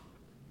 Juwan?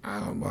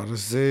 I'm about to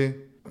say,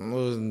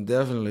 most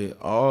definitely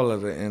all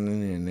of the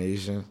Indian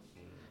nations.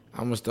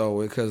 I'm going to start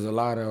with, because a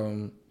lot of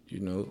them,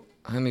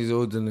 Honey's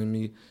older than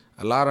me.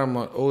 A lot of them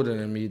are older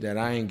than me that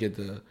I ain't get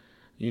to,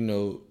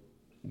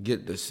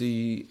 get to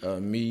see,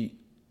 meet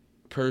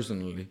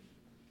personally.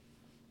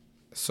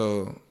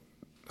 So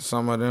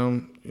some of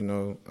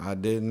them, I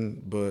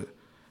didn't. But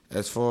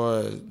as far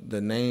as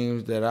the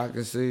names that I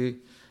can see,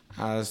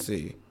 I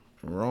see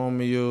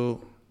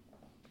Romeo.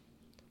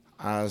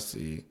 I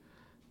see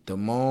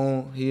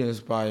Damone. He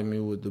inspired me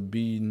with the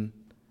beading.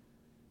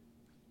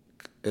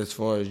 As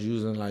far as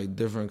using like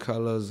different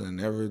colors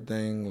and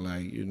everything,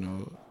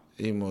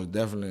 he most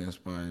definitely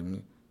inspired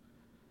me.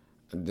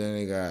 And then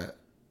they got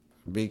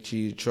Big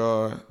Chief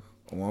Troy,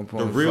 1.5.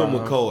 The real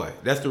McCoy.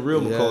 That's the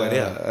real McCoy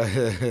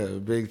there.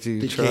 Big Chief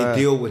They Troy. can't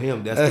deal with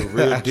him. That's the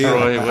real deal.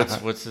 Troy,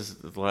 what's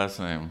his last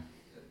name?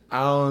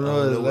 I don't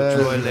know his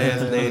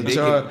last name.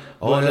 Troy,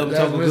 all of them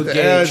that's talking good Mr.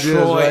 game. Address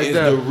Troy right is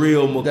there. the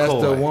real McCoy. That's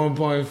the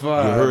 1.5.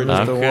 You heard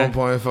That's the okay.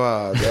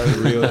 1.5. That's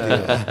the real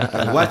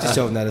deal. Watch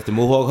yourself now. That's the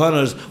Mohawk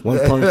Hunters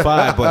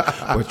 1.5.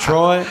 But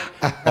Troy,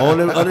 all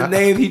them other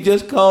names he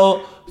just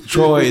called,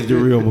 Troy is the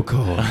real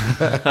McCoy.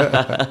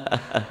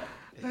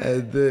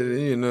 And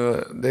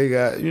then, they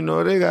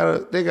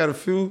got a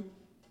few.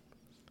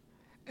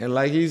 And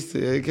like he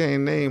said, I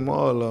can't name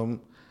all of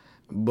them,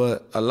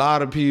 but a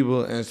lot of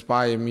people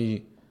inspire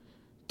me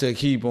to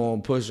keep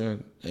on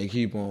pushing and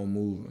keep on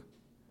moving.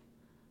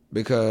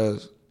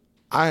 Because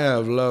I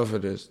have love for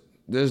this.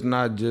 This is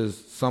not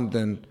just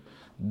something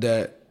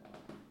that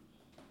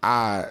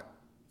I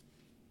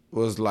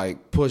was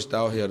like pushed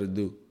out here to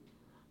do.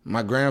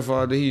 My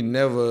grandfather, he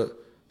never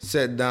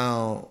sat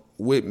down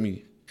with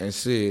me and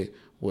said,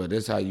 well,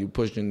 this is how you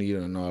push the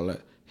needle and all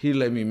that. He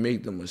let me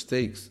make the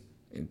mistakes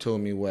and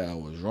told me where I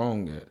was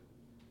wrong at.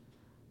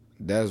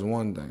 That's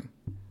one thing.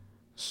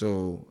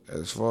 So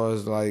as far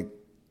as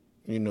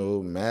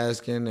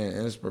masking and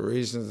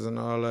inspirations and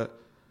all that,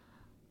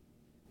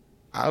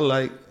 I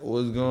like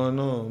what's going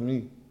on with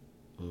me.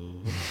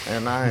 Mm-hmm.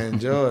 And I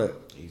enjoy it.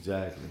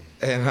 Exactly.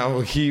 And I'm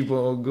going to keep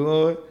on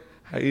going.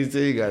 How you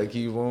say, you got to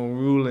keep on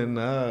ruling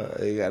now.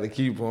 You got to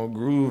keep on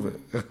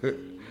grooving.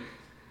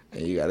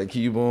 And you got to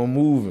keep on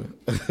moving.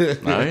 Oh,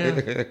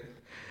 yeah.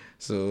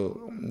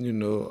 So,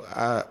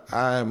 I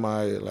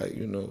admire,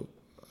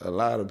 a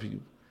lot of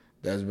people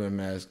that's been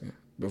masking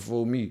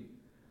before me.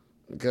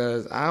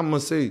 Because I'm going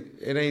to say,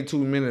 it ain't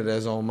too many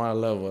that's on my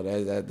level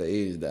that's at the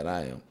age that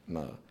I am.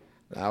 No.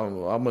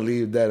 I'm going to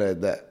leave that at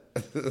that.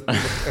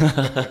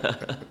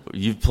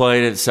 You've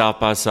played at South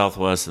by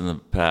Southwest in the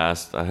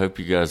past. I hope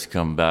you guys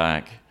come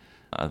back.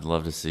 I'd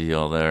love to see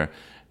y'all there.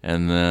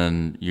 And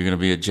then you're going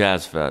to be at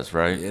Jazz Fest,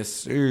 right? Yes,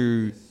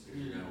 sir. Do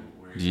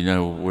you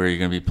know where you're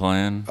going to be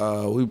playing?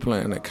 We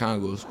playing at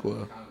Congo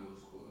Square.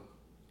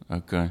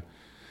 Okay.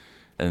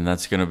 And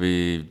that's going to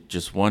be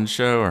just one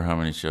show, or how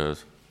many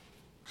shows?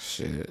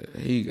 Shit,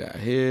 he got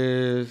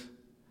his.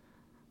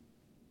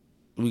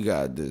 We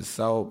got this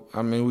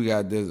we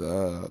got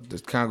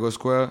this Congo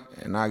Square,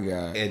 and I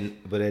got.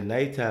 But at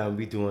nighttime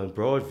we doing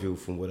Broadview,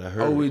 from what I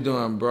heard. Oh, we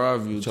doing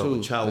Broadview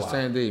too. Chawa. The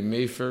same day,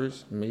 May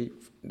 1st.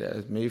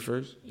 That's May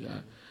 1st.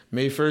 Yeah,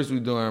 May 1st we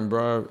doing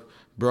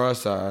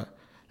Broadside,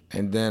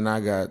 and then I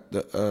got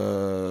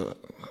the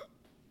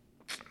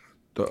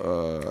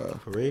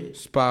parade.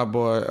 Spy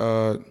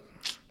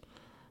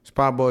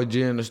Boy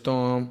G in the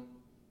Storm,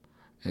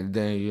 and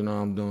then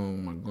I'm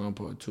doing my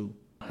grandpa too.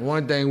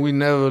 One thing, we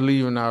never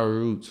leaving our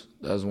roots.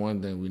 That's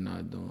one thing we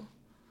not doing.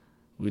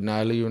 We're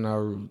not leaving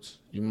our roots.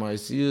 You might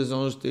see us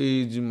on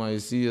stage, you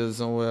might see us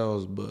somewhere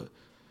else, but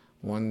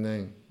one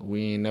thing,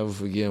 we ain't never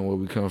forgetting where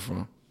we come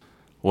from.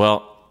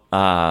 Well,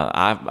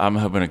 I'm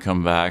hoping to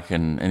come back,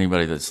 and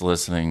anybody that's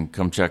listening,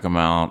 come check them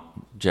out,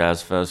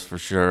 Jazz Fest for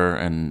sure,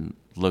 and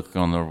look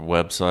on their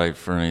website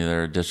for any of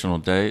their additional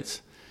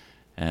dates.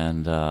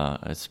 And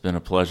it's been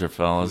a pleasure,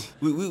 fellas.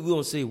 We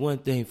gonna say one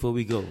thing before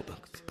we go.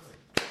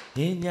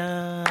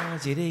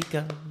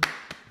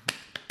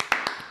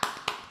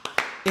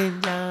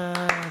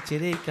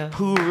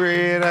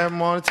 Hooray that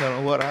morning, tell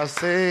them what I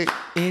say.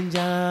 Say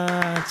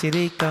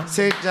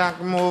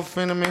Giacomo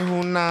Finneman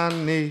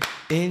Hunani.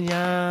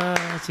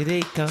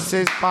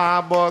 Say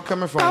Spy Boy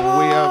coming from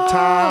way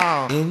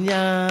uptown.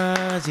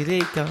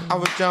 I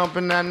was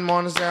jumping that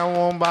morning, say I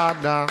won't bow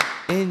down.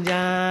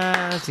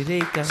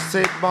 Say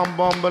bum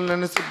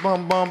bumble say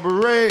bum bum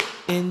beret.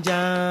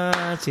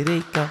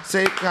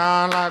 Say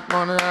kind like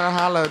on a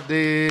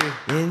holiday.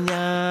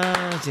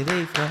 I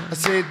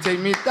say take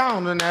me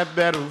down in that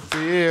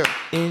battlefield.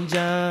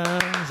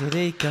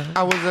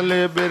 I was a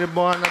little bitty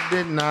boy and I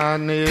did not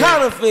need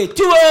Counterfeit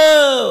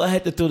 2-0. I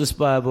had to throw the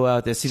Spy Boy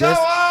out there. See, that's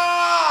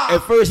at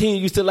first he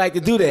used to like to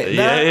do that.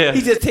 Now Yeah.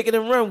 he's just taking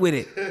and run with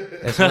it.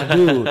 That's my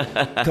dude.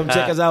 Come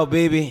check us out,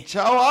 baby.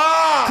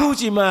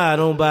 Coochie Ma,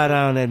 don't bow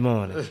down that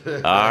morning. All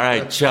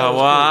right,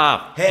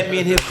 Chawa. Had me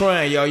in here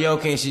crying, y'all. Y'all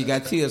can't see. You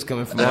got tears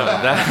coming from her. Don't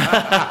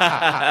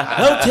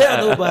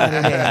tell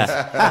nobody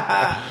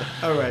that.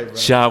 All right, bro.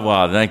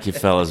 Chawa, thank you,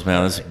 fellas,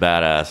 man. This is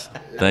badass.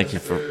 Thank you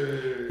for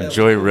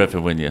enjoy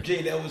riffing with you.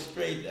 Jay, that was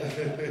straight.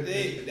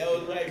 That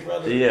was right,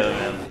 brother. Yeah,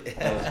 man.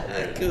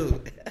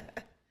 Cool.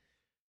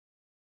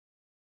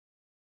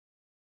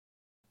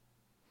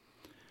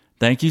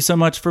 Thank you so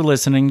much for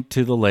listening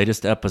to the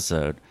latest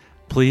episode.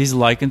 Please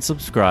like and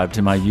subscribe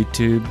to my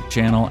YouTube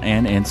channel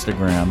and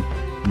Instagram,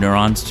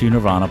 Neurons to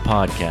Nirvana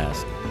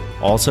Podcast.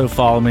 Also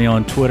follow me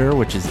on Twitter,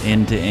 which is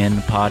End to End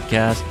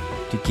Podcast,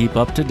 to keep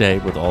up to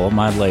date with all of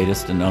my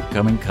latest and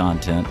upcoming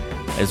content,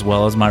 as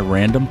well as my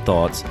random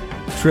thoughts,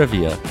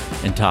 trivia,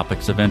 and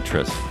topics of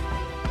interest.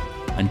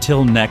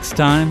 Until next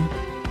time,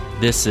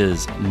 this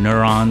is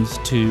Neurons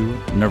to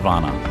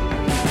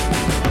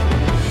Nirvana.